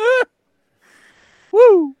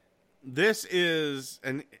 Woo! This is,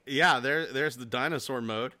 and yeah, there's the dinosaur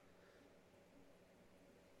mode.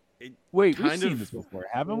 Wait, we've kind seen of- this before,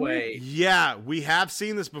 haven't we? Wait. Yeah, we have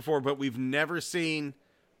seen this before, but we've never seen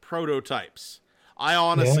prototypes. I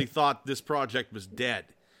honestly thought this project was dead,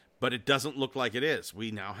 but it doesn't look like it is.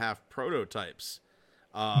 We now have prototypes.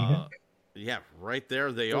 Yeah, right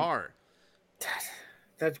there they are.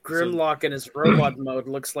 That Grimlock in his robot mode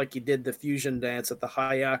looks like he did the fusion dance at the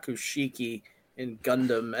Hayaku Shiki in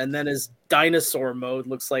Gundam, and then his dinosaur mode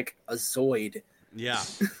looks like a Zoid. Yeah.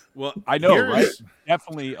 Well, I know, here's- right?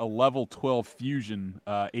 Definitely a level 12 fusion,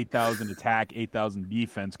 8,000 attack, 8,000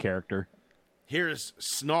 defense character. Here's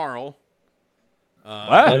Snarl. What?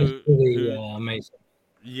 That who- is pretty who- amazing.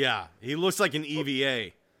 Yeah, he looks like an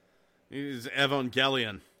EVA. He's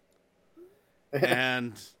Evangelion.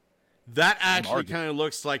 And that actually argue. kind of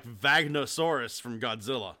looks like Vagnosaurus from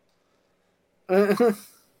Godzilla.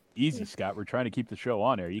 Easy, Scott. We're trying to keep the show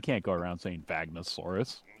on air. You can't go around saying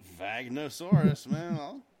Vagnosaurus. Vagnosaurus, man.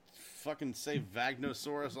 I'll fucking say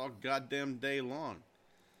Vagnosaurus all goddamn day long.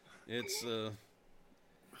 It's,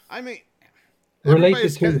 I mean...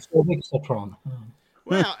 Related everybody's to Vixatron.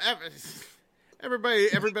 Well,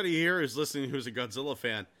 everybody here who's listening who's a Godzilla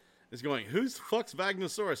fan is going, who's the fuck's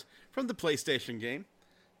Vagnosaurus? From the PlayStation game.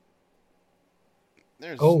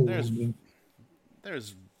 There's Vaginosaurus.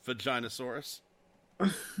 There's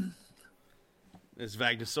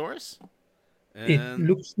Vagnosaurus. It And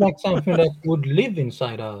looks like something that would live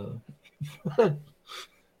inside a.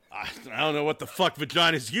 I don't know what the fuck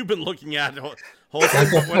vaginas you've been looking at.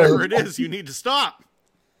 Whatever it is, you need to stop.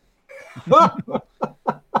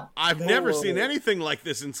 I've never seen anything like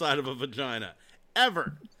this inside of a vagina.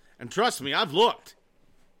 Ever. And trust me, I've looked.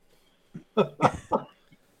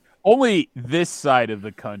 Only this side of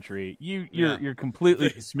the country. You're Yeah. completely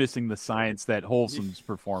dismissing the science that Wholesome's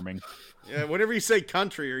performing. Yeah, whenever you say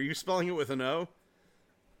country, are you spelling it with an O?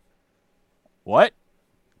 What?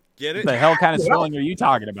 Get it? The hell kind of spelling are you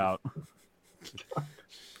talking about?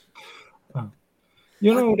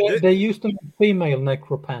 You know, they used them in female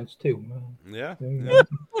necropants too. Yeah. Yeah.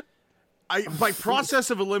 By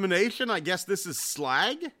process of elimination, I guess this is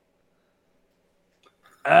Slag?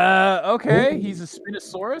 Okay. He's a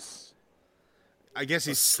Spinosaurus. I guess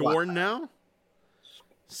he's sworn now?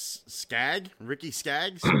 Skag? Ricky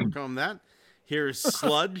Skaggs? We'll call him that. Here's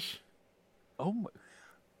Sludge. Oh, my.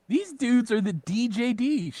 These dudes are the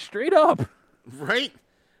DJD, straight up. Right?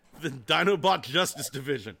 The Dinobot Justice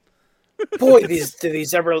Division. Boy, do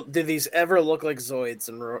these ever look like Zoids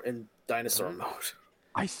in dinosaur mode?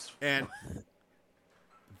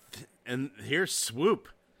 And here's Swoop.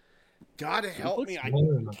 God help me.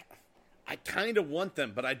 I kind of want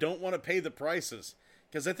them, but I don't want to pay the prices.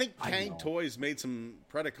 Because I think Kang Toys made some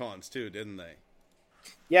Predacons too, didn't they?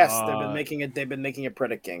 Yes, they've been making it. They've been making a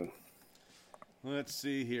Predaking. Let's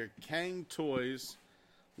see here. Kang Toys.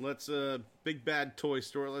 Let's Big Bad Toy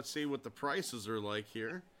Store. Let's see what the prices are like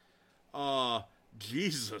here.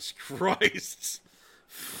 Jesus Christ.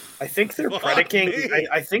 I think their Fuck Predaking. me.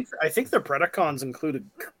 I think their Predacons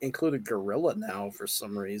included Gorilla now for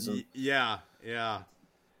some reason. Yeah.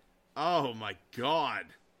 Oh my god.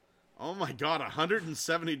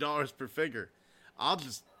 $170 per figure. I'll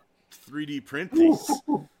just 3D print these.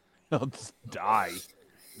 They'll just die.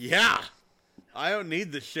 Yeah. I don't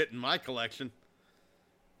need this shit in my collection.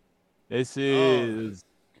 This is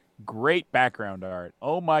great background art.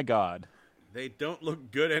 Oh my god. They don't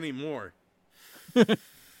look good anymore.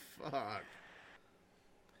 Fuck.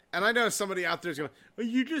 And I know somebody out there's going, well,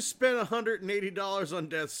 you just spent $180 on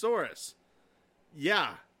Deathsaurus.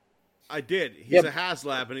 Yeah. I did. He's Yep. a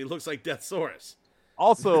HasLab, and he looks like Deathsaurus.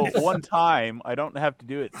 Also, one time, I don't have to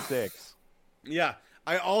do it 6. Yeah.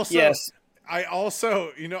 I also, Yes. I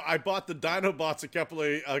bought the Dinobots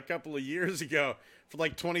a couple of years ago for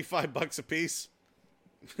like $25 a piece.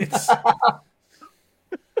 It's,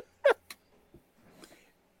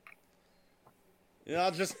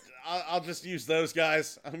 I'll just use those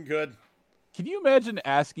guys. I'm good. Can you imagine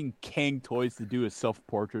asking Kang Toys to do a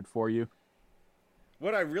self-portrait for you?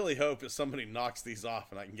 What I really hope is somebody knocks these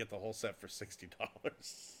off and I can get the whole set for $60.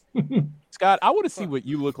 Scott, I want to see what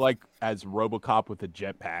you look like as RoboCop with a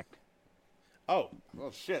jetpack. Oh,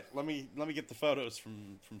 well, shit. Let me get the photos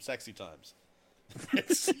from Sexy Times.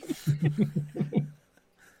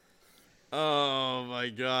 Oh my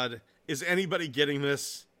god. Is anybody getting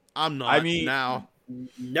this? I'm not. I mean, now.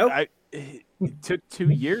 Nope. It took 2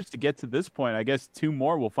 years to get to this point. I guess 2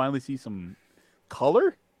 more, we'll finally see some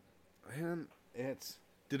color. Man,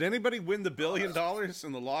 did anybody win the $1 billion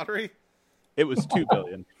in the lottery? It was 2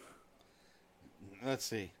 billion. Let's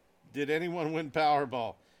see. Did anyone win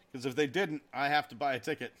Powerball? Because if they didn't, I have to buy a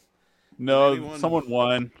ticket. No, Anyone- someone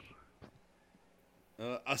won.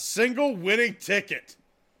 A single winning ticket.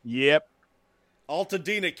 Yep.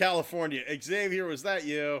 Altadena, California. Xavier, was that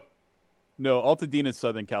you? No, Altadena,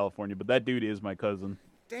 Southern California, but that dude is my cousin.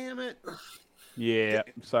 Damn it. Yeah,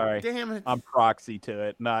 sorry. Damn it. I'm proxy to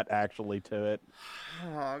it, not actually to it.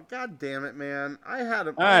 Oh, god damn it, man. I had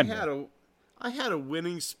a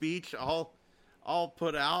winning speech all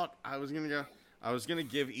put out. I was gonna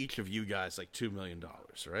give each of you guys like $2 million,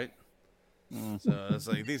 right? So it's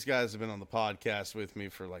like these guys have been on the podcast with me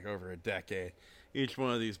for like over a decade. Each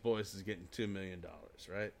one of these boys is getting $2 million,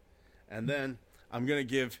 right? And then I'm gonna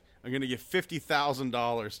give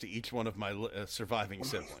 $50,000 to each one of my surviving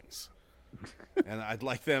siblings, and I'd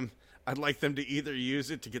like them to either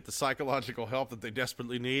use it to get the psychological help that they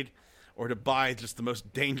desperately need, or to buy just the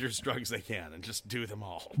most dangerous drugs they can and just do them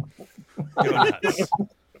all. Go nuts.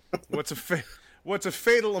 What's a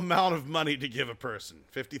fatal amount of money to give a person?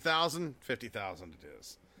 50,000? 50,000 it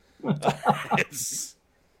is. It's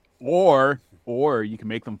Or you can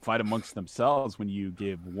make them fight amongst themselves when you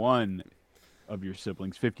give one of your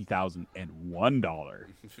siblings $50,001.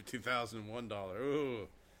 $50,001. Ooh.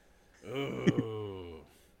 Ooh.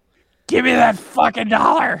 Give me that fucking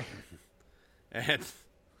dollar. And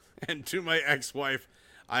to my ex-wife,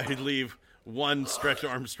 I'd leave one Stretch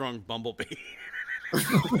Armstrong Bumblebee.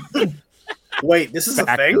 Wait, this is a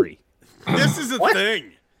thing? Factory. This is a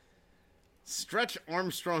thing. Stretch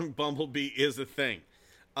Armstrong Bumblebee is a thing.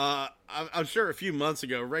 I'm sure a few months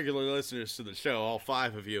ago, regular listeners to the show, all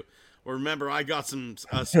 5 of you, will remember I got some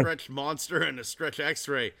Stretch Monster and a Stretch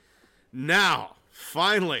X-Ray. Now,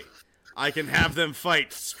 finally, I can have them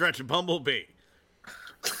fight Stretch Bumblebee.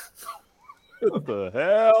 What the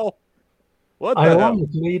hell? What the hell?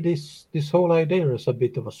 Ironically, this whole idea is a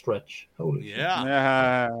bit of a stretch. Holy shit.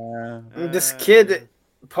 Yeah. This kid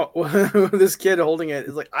holding it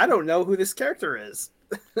is like, I don't know who this character is.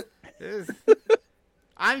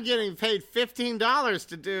 I'm getting paid $15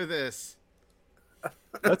 to do this.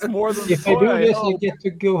 That's more than If I do this, I hope. get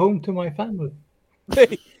to go home to my family.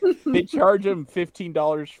 They charge him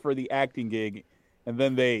 $15 for the acting gig, and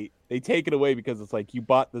then they take it away because it's like, you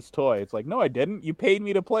bought this toy. It's like, no, I didn't. You paid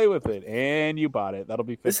me to play with it, and you bought it. That'll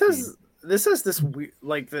be $15. This has this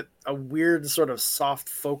a weird sort of soft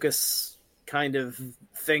focus kind of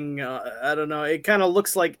thing. I don't know. It kind of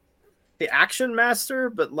looks like the Action Master,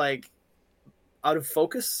 but like out of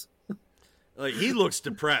focus. Like, he looks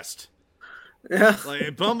depressed. Yeah.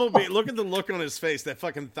 Like, Bumblebee, look at the look on his face, that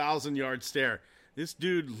fucking 1,000-yard stare. This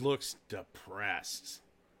dude looks depressed.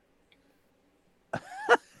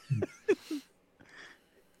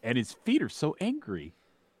 And his feet are so angry.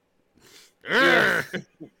 Urgh!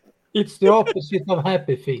 It's the opposite of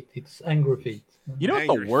happy feet. It's angry feet. You know what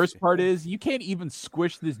Angry. the worst part is? You can't even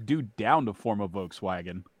squish this dude down to form a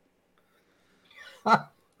Volkswagen.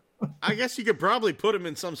 I guess you could probably put him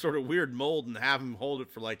in some sort of weird mold and have him hold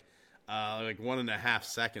it for like 1.5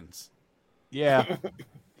 seconds. Yeah.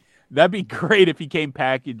 That'd be great if he came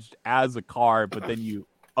packaged as a car, but then you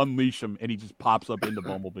unleash him and he just pops up into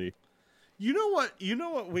Bumblebee. You know what? You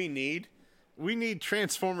know what we need? We need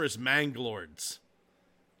Transformers Manglords.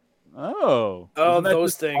 Oh. Oh, Isn't that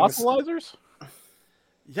those just things. Fossilizers?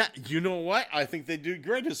 Yeah, you know what? I think they do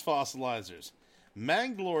great as fossilizers.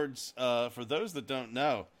 Manglords, for those that don't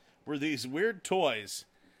know, were these weird toys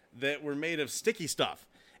that were made of sticky stuff.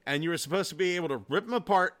 And you were supposed to be able to rip them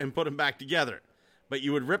apart and put them back together. But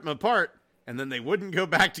you would rip them apart, and then they wouldn't go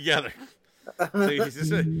back together. So you just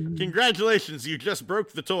said, congratulations, you just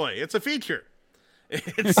broke the toy. It's a feature.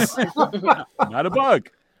 It's Not a bug.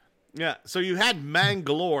 Yeah, so you had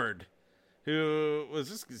Manglord, who was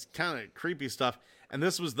this kind of creepy stuff, and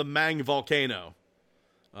this was the Mang Volcano.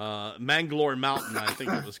 Manglore Mountain, I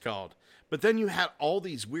think it was called. But then you had all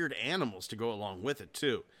these weird animals to go along with it,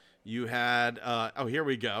 too. You had, here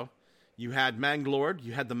we go. You had Manglord,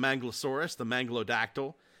 you had the Manglosaurus, the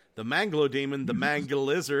Manglodactyl, the Manglodemon, the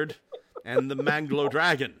Manglizard, and the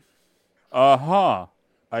Manglodragon. Uh-huh.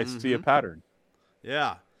 I see a pattern.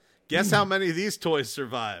 Yeah. Guess how many of these toys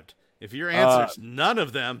survived? If your answer's none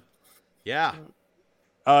of them, yeah.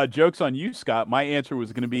 Joke's on you, Scott. My answer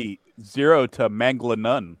was going to be 0 to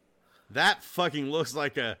Manglanun. That fucking looks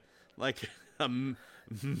like a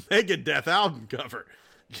Megadeth album cover.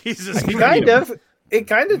 Jesus Christ. It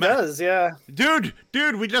kind of does, yeah. Dude,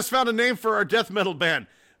 we just found a name for our death metal band.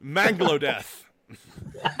 Manglodeth.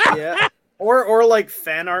 Yeah. Or like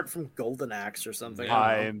fan art from Golden Axe or something.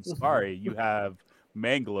 I'm sorry, you have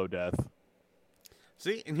Manglodeth.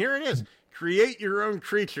 See, and here it is. Create your own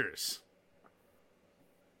creatures.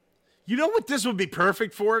 You know what this would be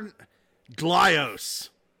perfect for? Glyos.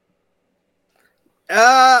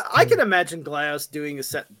 I can imagine Glass doing a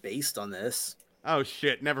set based on this. Oh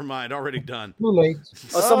shit, never mind. Already done. Too late.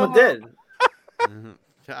 Oh, someone did.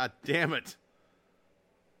 God damn it.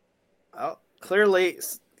 Oh, clearly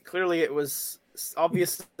it was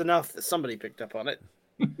obvious enough that somebody picked up on it.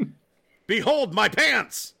 Behold my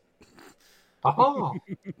pants! Aha!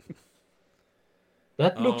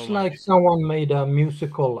 That looks my like someone made a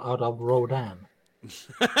musical out of Rodin.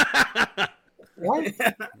 What?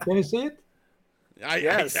 Can you see it? I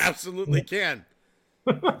Mm. absolutely can.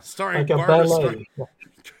 Starring Like a Barbara ballet.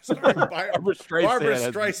 Barbara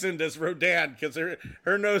Streisand. Streisand as Rodin, because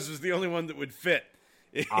her nose was the only one that would fit.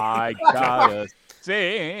 I gotta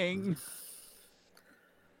sing.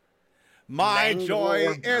 My Manglore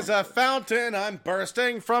joy is a fountain. I'm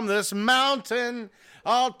bursting from this mountain.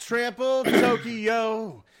 I'll trample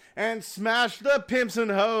Tokyo and smash the pimps and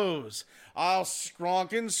hoes. I'll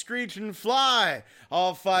skronk and screech and fly.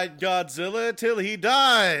 I'll fight Godzilla till he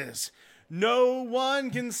dies. No one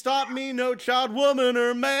can stop me, no child, woman,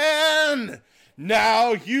 or man.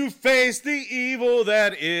 Now you face the evil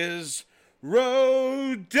that is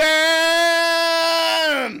Rodan.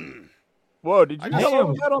 Whoa, did you I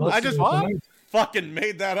know that on the I just spot? fucking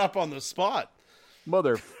made that up on the spot.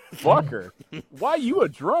 Motherfucker. Why you a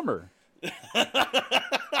drummer?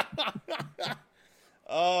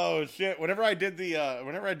 Oh shit! Whenever I did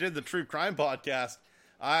the true crime podcast,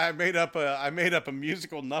 I made up a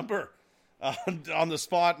musical number on the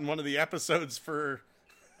spot in one of the episodes for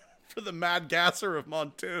the Mad Gasser of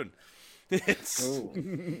Montoon. It's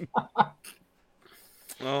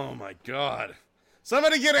oh my god!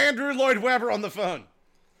 Somebody get Andrew Lloyd Webber on the phone.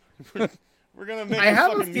 We're gonna make. I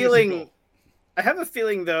have a fucking feeling. musical. I have a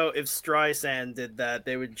feeling though, if Streisand did that,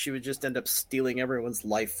 she would just end up stealing everyone's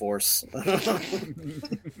life force.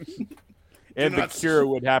 And the not- Cure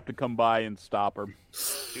would have to come by and stop her.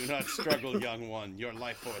 Do not struggle, young one. Your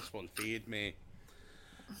life force will feed me.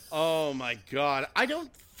 Oh my god. I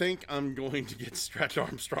don't think I'm going to get Stretch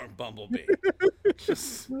Armstrong Bumblebee.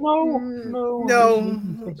 Just No.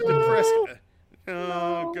 depressed.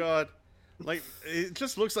 Oh god. Like it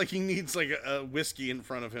just looks like he needs like a whiskey in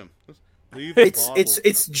front of him. Just leave the bottle.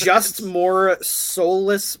 It's just more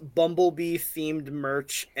soulless Bumblebee themed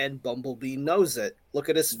merch, and Bumblebee knows it. Look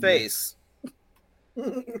at his face.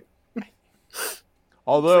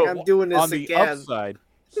 Although, It's like I'm doing this on the again. upside,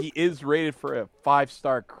 he is rated for a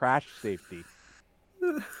 5-star crash safety.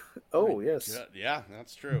 Oh yes. Yeah,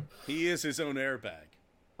 that's true. He is his own airbag.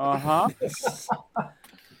 Uh-huh.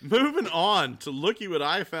 Moving on to Looky What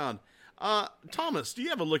I Found. Thomas, do you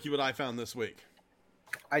have a Looky What I Found this week?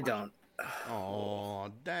 I don't. Oh,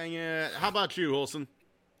 dang it. How about you, Olson?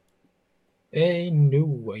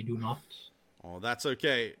 No, I do not. Oh, that's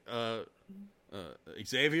okay.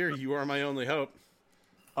 Xavier, you are my only hope.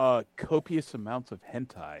 Copious amounts of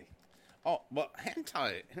hentai. Oh, well,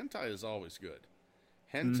 hentai is always good.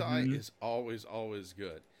 Hentai is always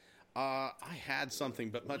good. I had something,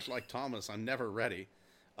 but much like Thomas, I'm never ready.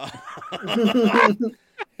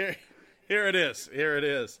 Here it is.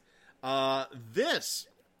 This,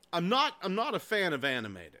 I'm not a fan of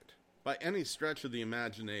animated by any stretch of the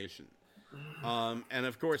imagination. And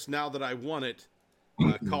of course, now that I want it,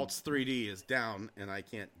 Cults 3D is down and I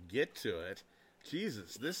can't get to it.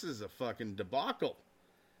 Jesus, this is a fucking debacle.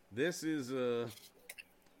 This is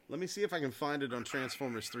let me see if I can find it on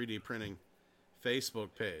Transformers 3D Printing Facebook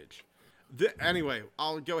page. Anyway,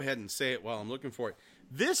 I'll go ahead and say it while I'm looking for it.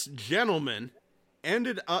 This gentleman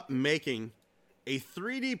ended up making a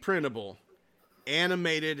 3D printable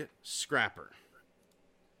animated Scrapper.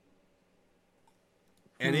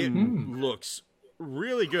 and it looks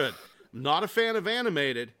really good. Not a fan of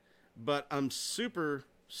animated, but I'm super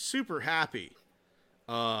happy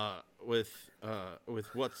with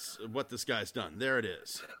what this guy's done. There it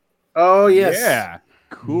is. Oh yes. Yeah.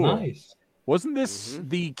 Cool. Nice. Wasn't this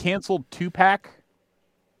the canceled 2-pack?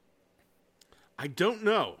 I don't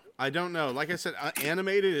know. Like I said,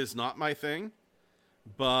 animated is not my thing,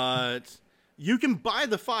 but you can buy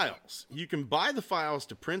the files. You can buy the files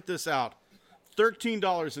to print this out.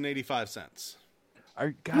 $13.85.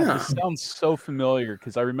 God, this sounds so familiar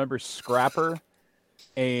because I remember Scrapper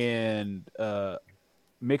and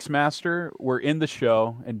Mixmaster were in the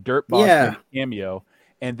show, and Dirtbox had a cameo,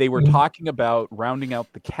 and they were talking about rounding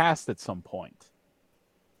out the cast at some point.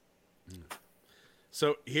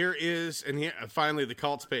 So here is, and here finally the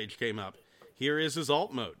cults page came up. Here is his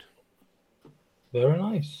alt mode. Very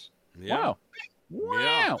nice. Yeah.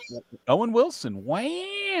 Wow. Owen Wilson.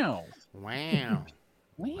 Wow. Wow.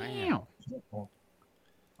 Wow.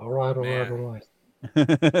 All right.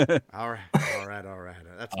 All right.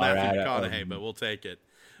 That's Matthew McConaughey, but we'll take it.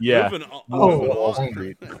 Yeah. Moving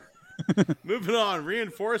on.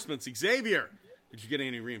 Reinforcements. Xavier, did you get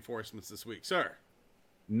any reinforcements this week, sir?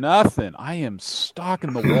 Nothing. I am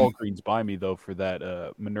stocking the Walgreens by me though for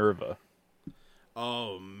that Minerva.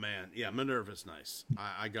 Oh man, yeah, Minerva's nice.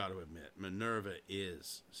 I got to admit, Minerva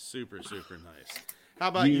is super nice. How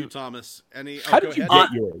about you Thomas? How did you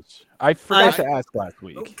get yours? I forgot to ask last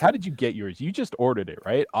week. How did you get yours? You just ordered it,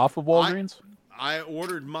 right? Off of Walgreens? I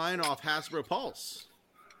ordered mine off Hasbro Pulse.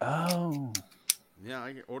 Oh. Yeah,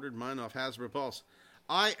 I ordered mine off Hasbro Pulse.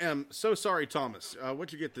 I am so sorry, Thomas.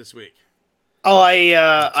 What'd you get this week? Oh,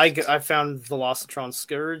 I found Velocitron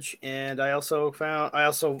Scourge, and I also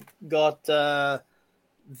got that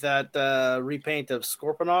repaint of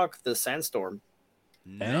Scorponok, the Sandstorm.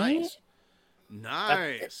 Nice.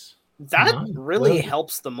 That really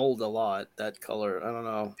helps the mold a lot. That color, I don't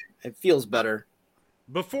know, it feels better.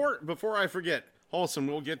 Before I forget, Wholesome,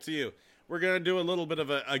 we'll get to you. We're gonna do a little bit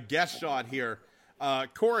of a guest shot here.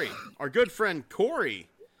 Corey, our good friend Corey.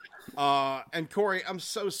 And Corey, I'm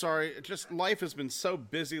so sorry. Just life has been so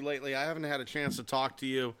busy lately. I haven't had a chance to talk to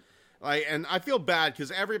you. And I feel bad because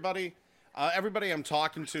everybody I'm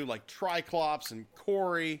talking to, like Triclops and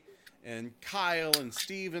Corey and Kyle and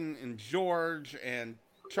Steven and George and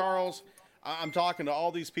Charles, I'm talking to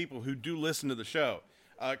all these people who do listen to the show.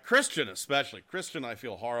 Christian especially. Christian I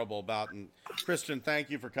feel horrible about. And Christian, thank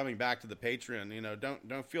you for coming back to the Patreon. You know,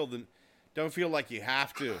 don't feel like you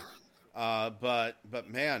have to. But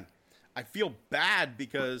man, I feel bad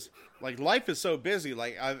because like life is so busy.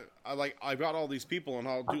 Like I've got all these people and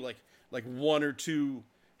I'll do like one or two.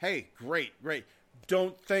 Hey, great.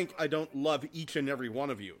 Don't think I don't love each and every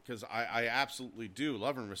one of you because I absolutely do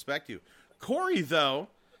love and respect you. Corey though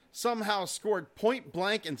somehow scored Point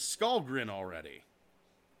Blank and Skullgrin already.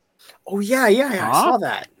 Oh yeah, I saw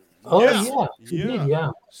that. Oh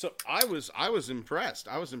yeah. So I was impressed.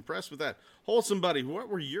 I was impressed with that. Wholesome buddy, what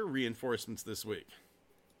were your reinforcements this week?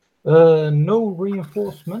 No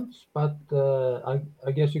reinforcements, but I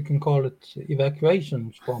guess you can call it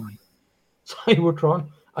evacuations from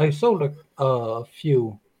Cybertron. I sold a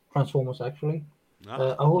few Transformers actually.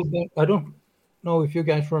 I don't know if you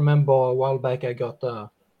guys remember a while back I got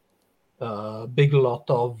a big lot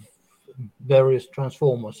of various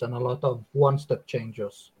Transformers and a lot of one-step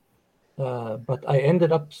changers. But I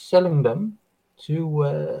ended up selling them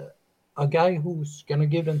to a guy who's gonna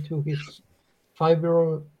give them to his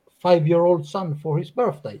five-year-old son for his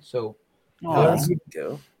birthday. So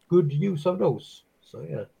good use of those. So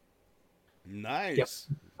yeah. Nice. Yep.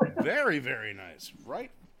 Very, very nice.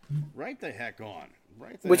 Right the heck on.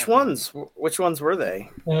 Which ones were they?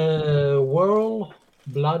 Whirl,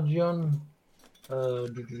 Bludgeon,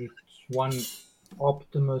 one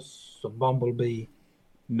Optimus, Bumblebee.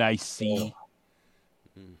 Nicey.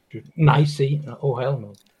 Nicey. Oh hell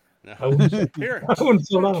no. Here,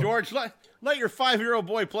 George, let your 5-year-old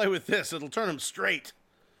boy play with this. It'll turn him straight.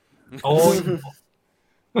 Oh,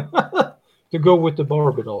 to go with the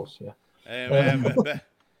Barbie dolls, yeah. Hey, man,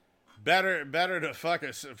 better to fuck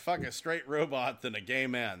a straight robot than a gay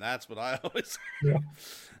man. That's what I always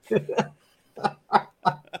say.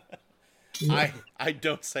 Yeah. I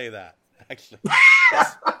don't say that. Actually,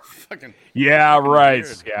 fucking right, weird.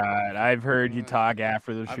 Scott. I've heard you talk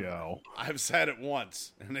after the show. I've said it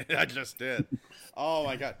once, and I just did. Oh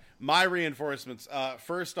my god, my reinforcements.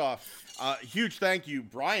 First off, huge thank you,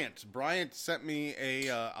 Bryant. Bryant sent me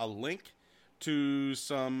a link to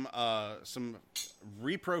some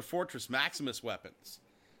Repro Fortress Maximus weapons.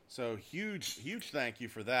 So huge thank you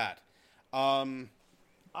for that. I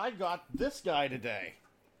got this guy today.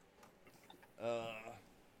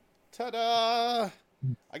 Ta-da!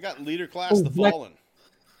 I got leader class Oh, the black- Fallen.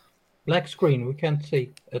 Black screen. We can't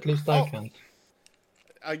see. At least I Oh. can't.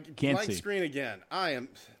 I Can't blank see. screen again. I am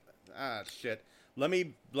shit. Let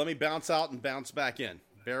me bounce out and bounce back in.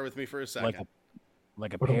 Bear with me for a second.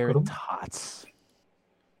 Like a pair of tots.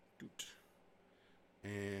 Doot.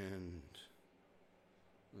 And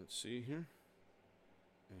let's see here.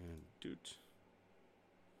 And doot.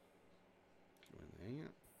 Hang on.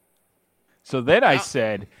 So then I Ah.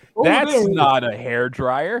 said, Oh, that's there it is. not a hair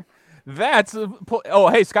dryer. That's a. Oh,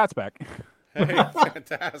 hey, Scott's back. Hey,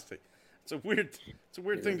 fantastic! It's a weird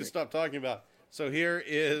thing to stop talking about. So here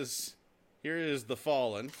is the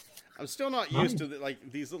Fallen. I'm still not used to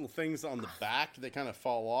these little things on the back that kind of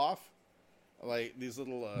fall off, like these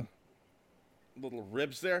little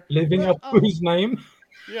ribs there. Living But, up to his name.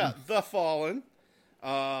 yeah, the Fallen.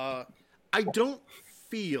 I don't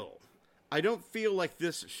feel like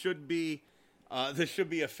this should be a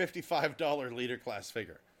 $55 leader class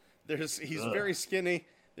figure. He's very skinny.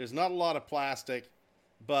 There's not a lot of plastic,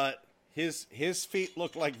 but his feet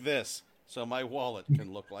look like this, so my wallet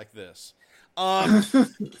can look like this.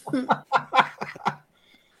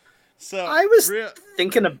 So I was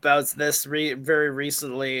thinking about this very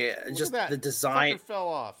recently. look Just at that. the design. Fucker fell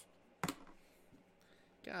off.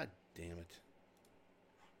 God damn it!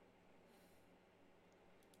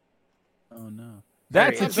 Oh no,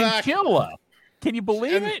 that's a I'm back. chinchilla. Can you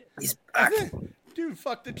believe And- it? He's back. Dude,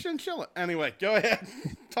 fuck the chinchilla. Anyway, go ahead,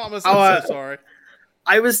 Thomas. Oh, I'm so sorry.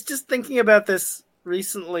 I was just thinking about this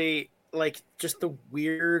recently, like just the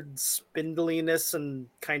weird spindliness and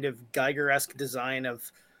kind of Geiger-esque design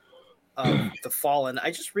of the Fallen.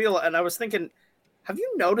 I just realized, and I was thinking, have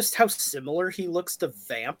you noticed how similar he looks to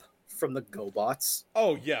Vamp from the GoBots?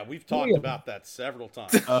 Oh yeah, we've talked yeah. about that several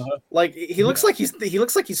times. Like he looks like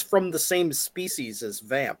he's from the same species as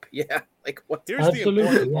Vamp. Yeah, like what? Here's Absolutely, the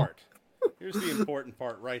important yeah. part. Here's the important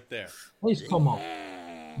part right there. Please come on.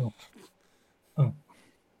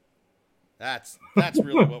 That's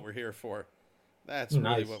really what we're here for. That's really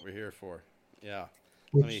Nice. what we're here for. Yeah.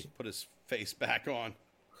 Let me Which put his face back on.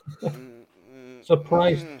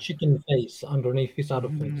 surprised chicken face underneath his other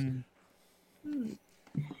face.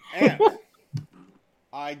 And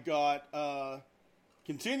I got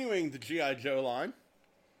continuing the G.I. Joe line.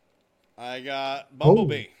 I got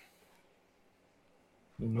Bumblebee.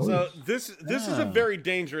 Nice. So this is a very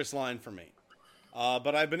dangerous line for me,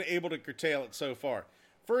 but I've been able to curtail it so far.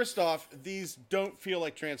 First off, these don't feel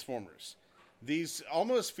like Transformers. These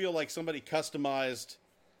almost feel like somebody customized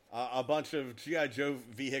a bunch of G.I. Joe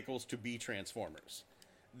vehicles to be Transformers.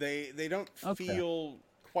 They don't feel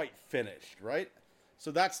quite finished, right?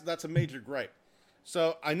 So that's a major gripe.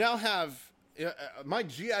 So I now have my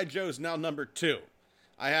G.I. Joe is now number 2.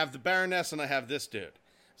 I have the Baroness and I have this dude.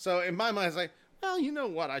 So in my mind, it's like, well, you know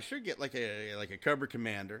what? I should get like a Cobra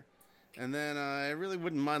Commander, and then I really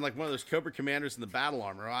wouldn't mind like one of those Cobra Commanders in the battle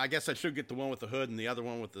armor. I guess I should get the one with the hood and the other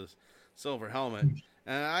one with the silver helmet.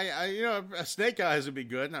 And I a Snake Eyes would be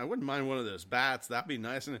good, and I wouldn't mind one of those bats. That'd be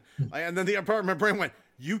nice. And then the part of my brain went,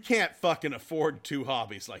 you can't fucking afford 2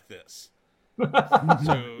 hobbies like this.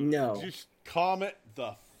 So No. just calm it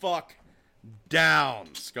the fuck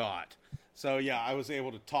down, Scott. So yeah, I was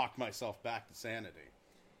able to talk myself back to sanity.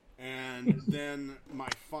 And then my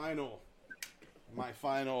final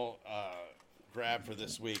grab for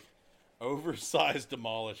this week, oversized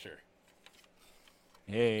Demolisher.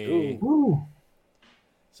 Hey. Ooh.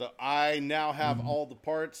 So I now have all the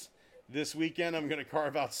parts. This weekend I'm going to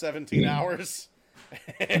carve out 17 hours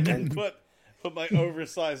and put my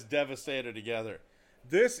oversized Devastator together.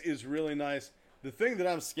 This is really nice. The thing that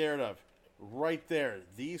I'm scared of, right there,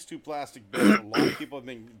 these 2 plastic bits. A lot of people have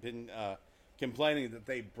been complaining that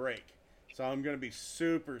they break. So I'm going to be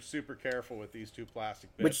super, super careful with these 2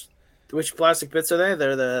 plastic bits. Which plastic bits are they?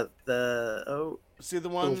 They're the See the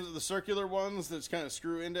ones, the circular ones that's kind of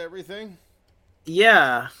screw into everything?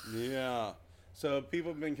 yeah. Yeah. So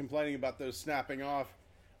people have been complaining about those snapping off,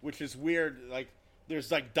 which is weird. Like,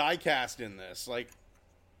 there's like die cast in this. Like,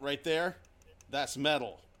 right there, that's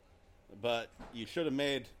metal. But you should have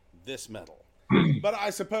made this metal. But I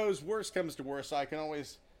suppose worst comes to worst, I can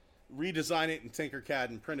always redesign it in Tinkercad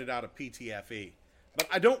and print it out of PTFE. But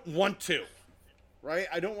I don't want to, right?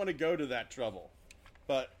 I don't want to go to that trouble.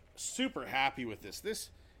 But super happy with this.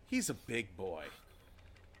 He's a big boy.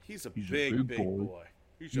 He's a big boy.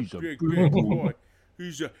 He's a big boy.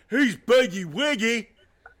 He's Biggie Wiggy.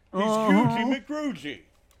 He's Hughie McGroogey.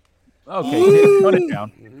 Okay, put it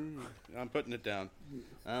down. I'm putting it down.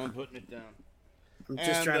 I'm just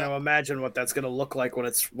And, trying to imagine what that's going to look like when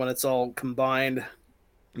it's all combined.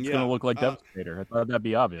 It's gonna look like Devastator. I thought that'd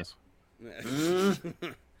be obvious.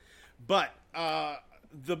 But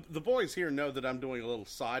the boys here know that I'm doing a little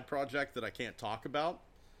side project that I can't talk about.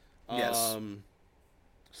 Yes.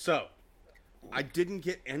 So I didn't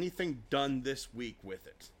get anything done this week with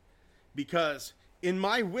it because in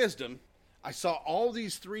my wisdom, I saw all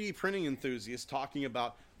these 3D printing enthusiasts talking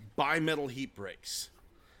about bimetal heat breaks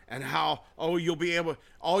and how, you'll be able,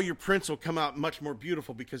 all your prints will come out much more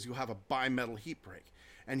beautiful because you'll have a bimetal heat break.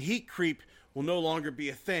 And heat creep will no longer be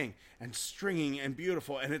a thing, and stringing and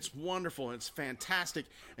beautiful, and it's wonderful, and it's fantastic,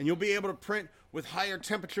 and you'll be able to print with higher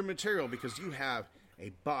temperature material because you have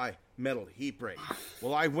a bimetal heat break.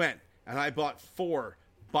 Well, I went and I bought 4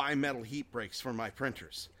 bimetal heat breaks for my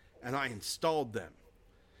printers, and I installed them.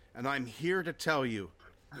 And I'm here to tell you,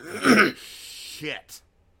 shit.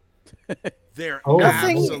 They're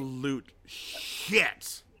absolute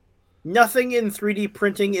shit. Nothing in 3D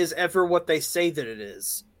printing is ever what they say that it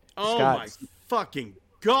is. Oh Scott, my fucking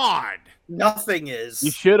God. Nothing is.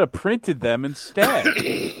 You should have printed them instead.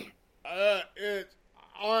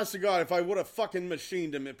 Honest to God, if I would have fucking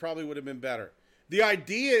machined them, it probably would have been better. The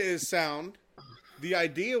idea is sound. The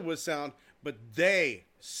idea was sound, but they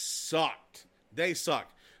sucked. They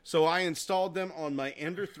sucked. So I installed them on my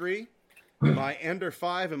Ender 3, my Ender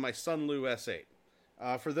 5, and my Sunlu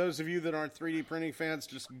S8. For those of you that aren't 3D printing fans,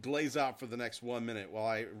 just glaze out for the next 1 minute while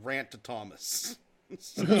I rant to Thomas.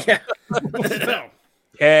 Yeah. So,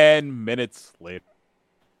 10 minutes later.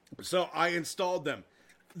 So I installed them.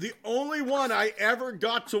 The only one I ever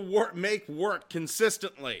got to make work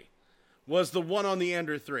consistently was the one on the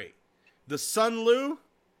Ender 3. The Sunlu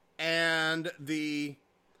and the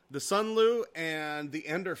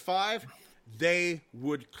Ender 5, they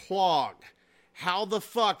would clog. How the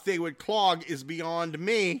fuck they would clog is beyond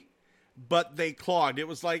me, but they clogged. It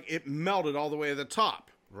was like it melted all the way to the top,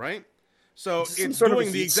 right? So it's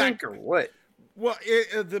doing the exact. Or what? Well,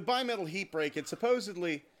 the bimetal heat break, it's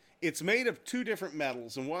made of 2 different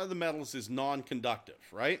metals, and one of the metals is non-conductive,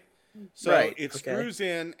 right? So Right, it okay. screws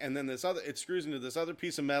in, and then it screws into this other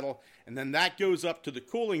piece of metal, and then that goes up to the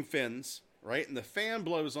cooling fins, right? And the fan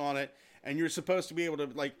blows on it, and you're supposed to be able to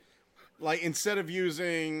like instead of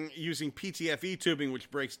using PTFE tubing, which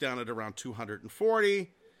breaks down at around 240,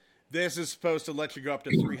 this is supposed to let you go up to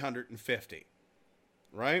 350.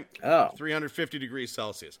 Right? Oh. 350 degrees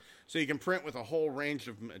Celsius. So you can print with a whole range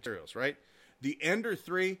of materials, right? The Ender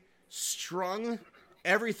 3 strung,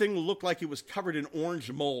 everything looked like it was covered in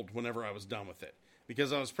orange mold whenever I was done with it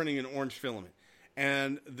because I was printing an orange filament.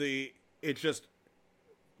 And it just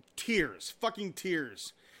tears, fucking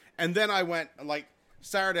tears. And then I went,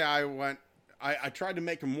 Saturday I tried to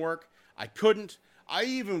make them work. I couldn't. I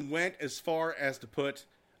even went as far as to put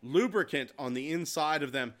lubricant on the inside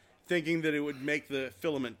of them, thinking that it would make the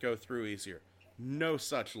filament go through easier. No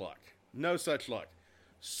such luck. No such luck.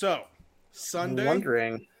 So, Sunday.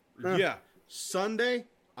 Wondering. Yeah. Sunday,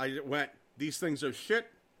 I went, these things are shit.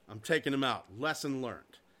 I'm taking them out. Lesson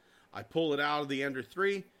learned. I pull it out of the Ender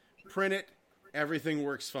 3, print it, everything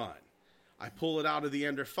works fine. I pull it out of the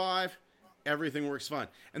Ender 5, everything works fine.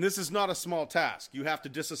 And this is not a small task. You have to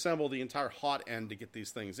disassemble the entire hot end to get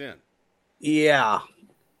these things in. Yeah.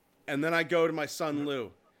 And then I go to my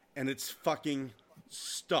Sunlu, and it's fucking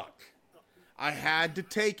stuck. I had to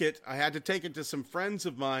take it to some friends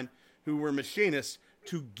of mine who were machinists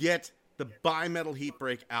to get the bimetal heat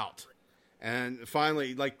break out. And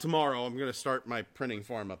finally, tomorrow, I'm going to start my printing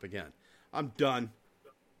farm up again. I'm done.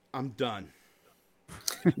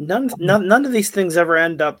 None of these things ever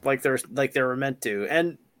end up like they were meant to.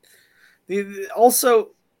 And also,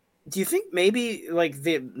 do you think maybe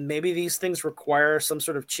these things require some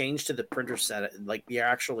sort of change to the printer set,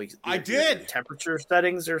 I did temperature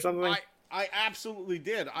settings or something? I absolutely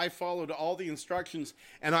did. I followed all the instructions,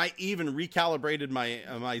 and I even recalibrated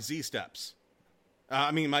my Z steps.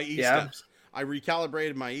 My E steps. I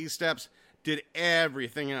recalibrated my E steps. Did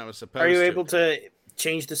everything I was supposed to. Are you able to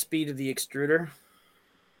change the speed of the extruder?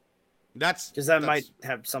 Because that might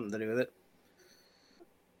have something to do with it.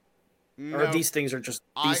 No, or these things are just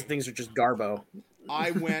garbo.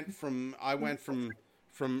 I went from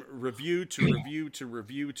review to review to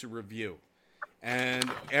review to review,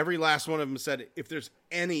 and every last one of them said if there's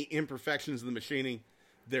any imperfections in the machining,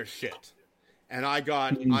 they're shit. And I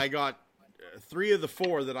got 3 of the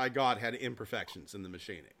 4 that I got had imperfections in the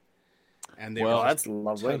machining, and they were that's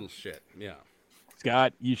lovely. Total shit. Yeah,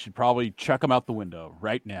 Scott, you should probably chuck them out the window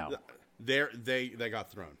right now. They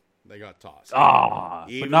got thrown. They got tossed.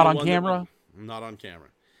 But not on camera? Not on camera.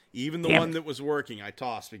 Even the one that was working, I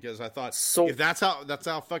tossed because I thought if that's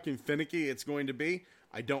how fucking finicky it's going to be,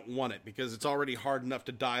 I don't want it because it's already hard enough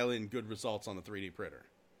to dial in good results on the 3D printer.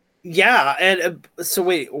 Yeah, and so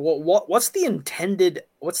wait, what's the intended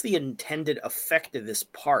effect of this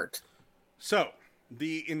part? So,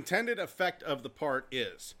 the intended effect of the part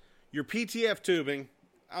is your PTF tubing.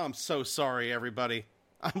 I'm so sorry, everybody.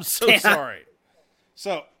 I'm so sorry.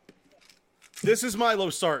 So, this is my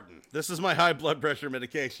losartan. This is my high blood pressure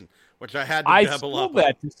medication, which I had to I double sold up.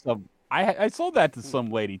 that to some. I sold that to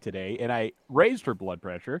some lady today, and I raised her blood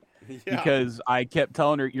pressure because I kept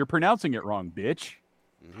telling her, "You're pronouncing it wrong, bitch."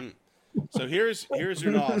 Mm-hmm. So here's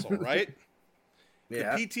your nozzle, right?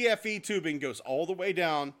 Yeah. The PTFE tubing goes all the way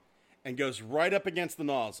down and goes right up against the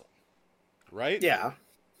nozzle, right? Yeah.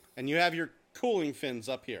 And you have your cooling fins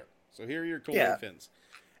up here. So here are your cooling fins.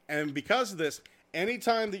 And because of this,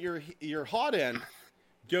 anytime that your hot end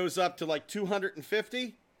goes up to like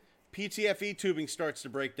 250, PTFE tubing starts to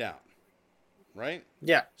break down, right?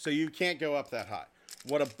 Yeah. So you can't go up that high.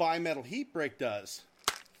 What a bimetal heat break does,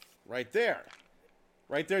 right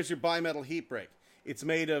there's your bimetal heat break. It's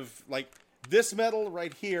made of like this metal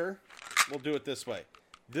right here. We'll do it this way.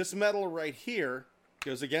 This metal right here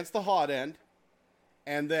goes against the hot end,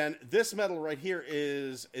 and then this metal right here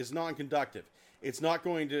is non-conductive.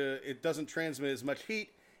 It doesn't transmit as much heat,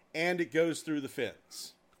 and it goes through the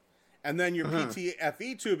fins. And then your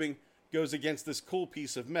PTFE tubing goes against this cool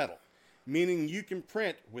piece of metal, meaning you can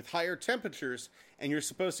print with higher temperatures, and you're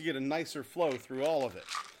supposed to get a nicer flow through all of it.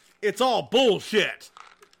 It's all bullshit,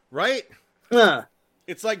 right? Huh.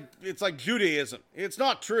 It's like Judaism. It's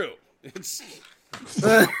not true. It's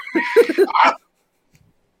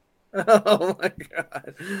Oh my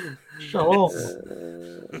god. Shalom.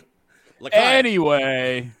 Lakai.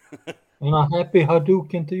 Anyway, And a happy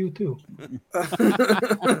Hadouken to you too.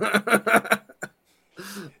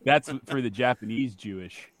 that's for the Japanese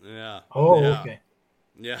Jewish. Yeah. Oh, yeah. okay.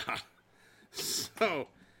 Yeah. So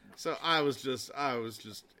I was just,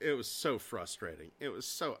 it was so frustrating. It was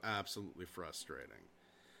so absolutely frustrating.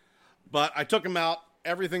 But I took them out.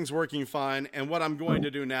 Everything's working fine. And what I'm going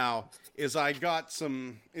to do now is I got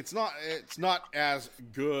some, it's not as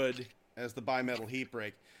good as the bimetal heat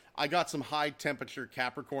break. I got some high temperature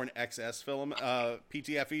Capricorn XS film,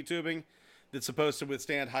 PTFE tubing that's supposed to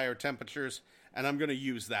withstand higher temperatures. And I'm going to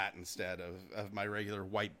use that instead of my regular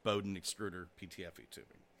white Bowden extruder PTFE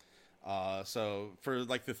tubing. So for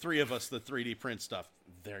like the three of us, the 3D print stuff,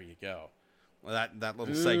 there you go. Well, that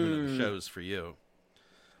little segment of the show's for you.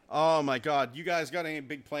 Oh my God. You guys got any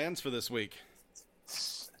big plans for this week?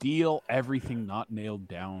 Steal everything not nailed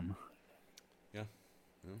down. Yeah.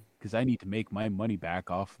 Because I need to make my money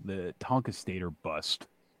back off the Tonka Stater bust.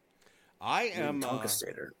 I am Tonka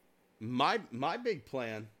Stater. my big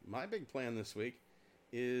plan this week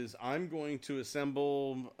is I'm going to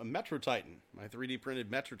assemble a Metro Titan, my 3D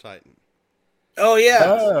printed Metro Titan. Oh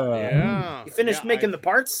yeah. Yeah. You finished making the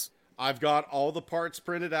parts? I've got all the parts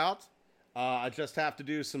printed out. I just have to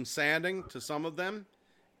do some sanding to some of them.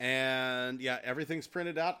 And yeah, everything's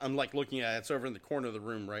printed out. I'm like looking at it. It's over in the corner of the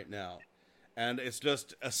room right now. And it's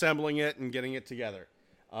just assembling it and getting it together.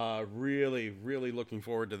 Really, really looking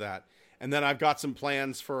forward to that. And then I've got some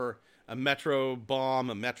plans for a Metro Bomb,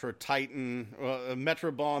 a Metro Titan, a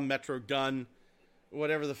Metro Bomb, Metro Gun,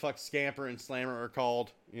 whatever the fuck Scamper and Slammer are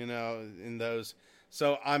called, in those.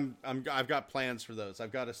 So I've got plans for those.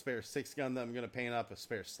 I've got a spare 6-gun that I'm going to paint up, a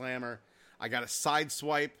spare Slammer. I got a side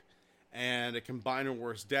swipe and a Combiner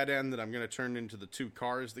Wars dead end that I'm going to turn into the 2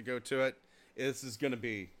 cars that go to it. This is going to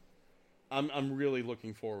be, I'm really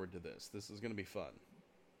looking forward to this. This is going to be fun.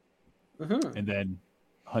 And then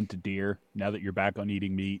hunt a deer. Now that you're back on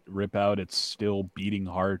eating meat, rip out its still beating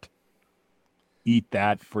heart. Eat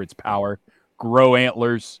that for its power. Grow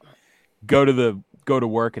antlers. Go to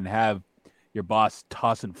work and have your boss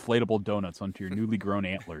toss inflatable donuts onto your newly grown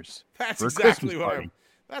antlers. That's for a exactly Christmas party.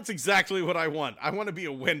 That's exactly what I want. I want to be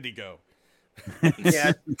a Wendigo.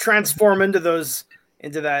 Yeah, transform into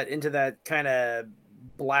that kind of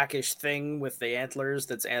blackish thing with the antlers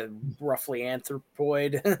that's roughly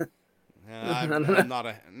anthropoid. I'm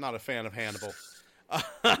not a fan of Hannibal.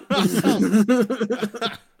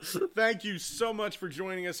 Thank you so much for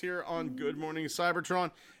joining us here on Good Morning Cybertron.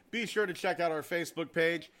 Be sure to check out our Facebook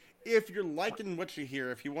page. If you're liking what you hear,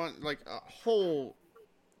 if you want like a whole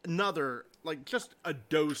another, like just a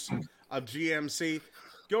dose of GMC,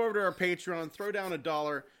 go over to our Patreon, throw down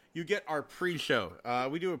 $1. You get our pre-show.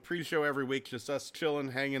 We do a pre-show every week, just us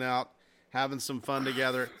chilling, hanging out, having some fun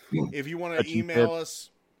together. If you want to email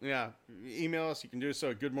us, email us. You can do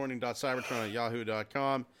so at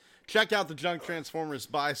goodmorning.cybertron@yahoo.com. Check out the Junk Transformers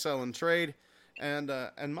buy, sell, and trade. And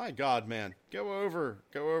my God, man, go over.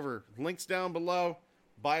 Links down below.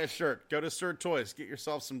 Buy a shirt. Go to Sir Toys. Get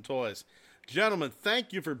yourself some toys. Gentlemen,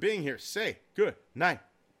 thank you for being here. Say good night.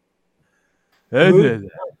 Good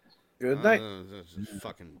night. Just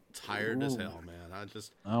fucking tired as hell, man. I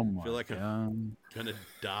just Oh my feel like god. I'm gonna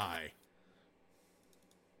die.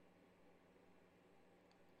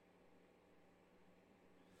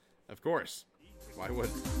 Of course. Why would?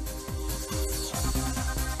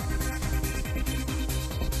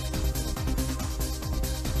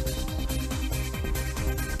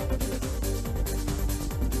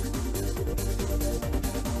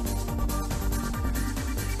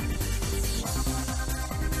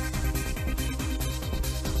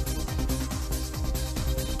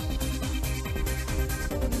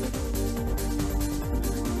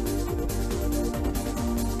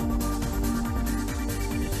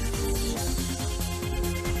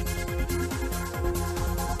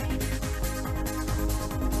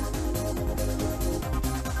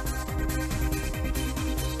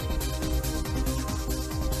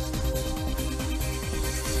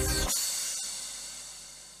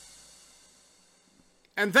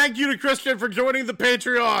 And thank you to Christian for joining the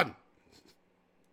Patreon.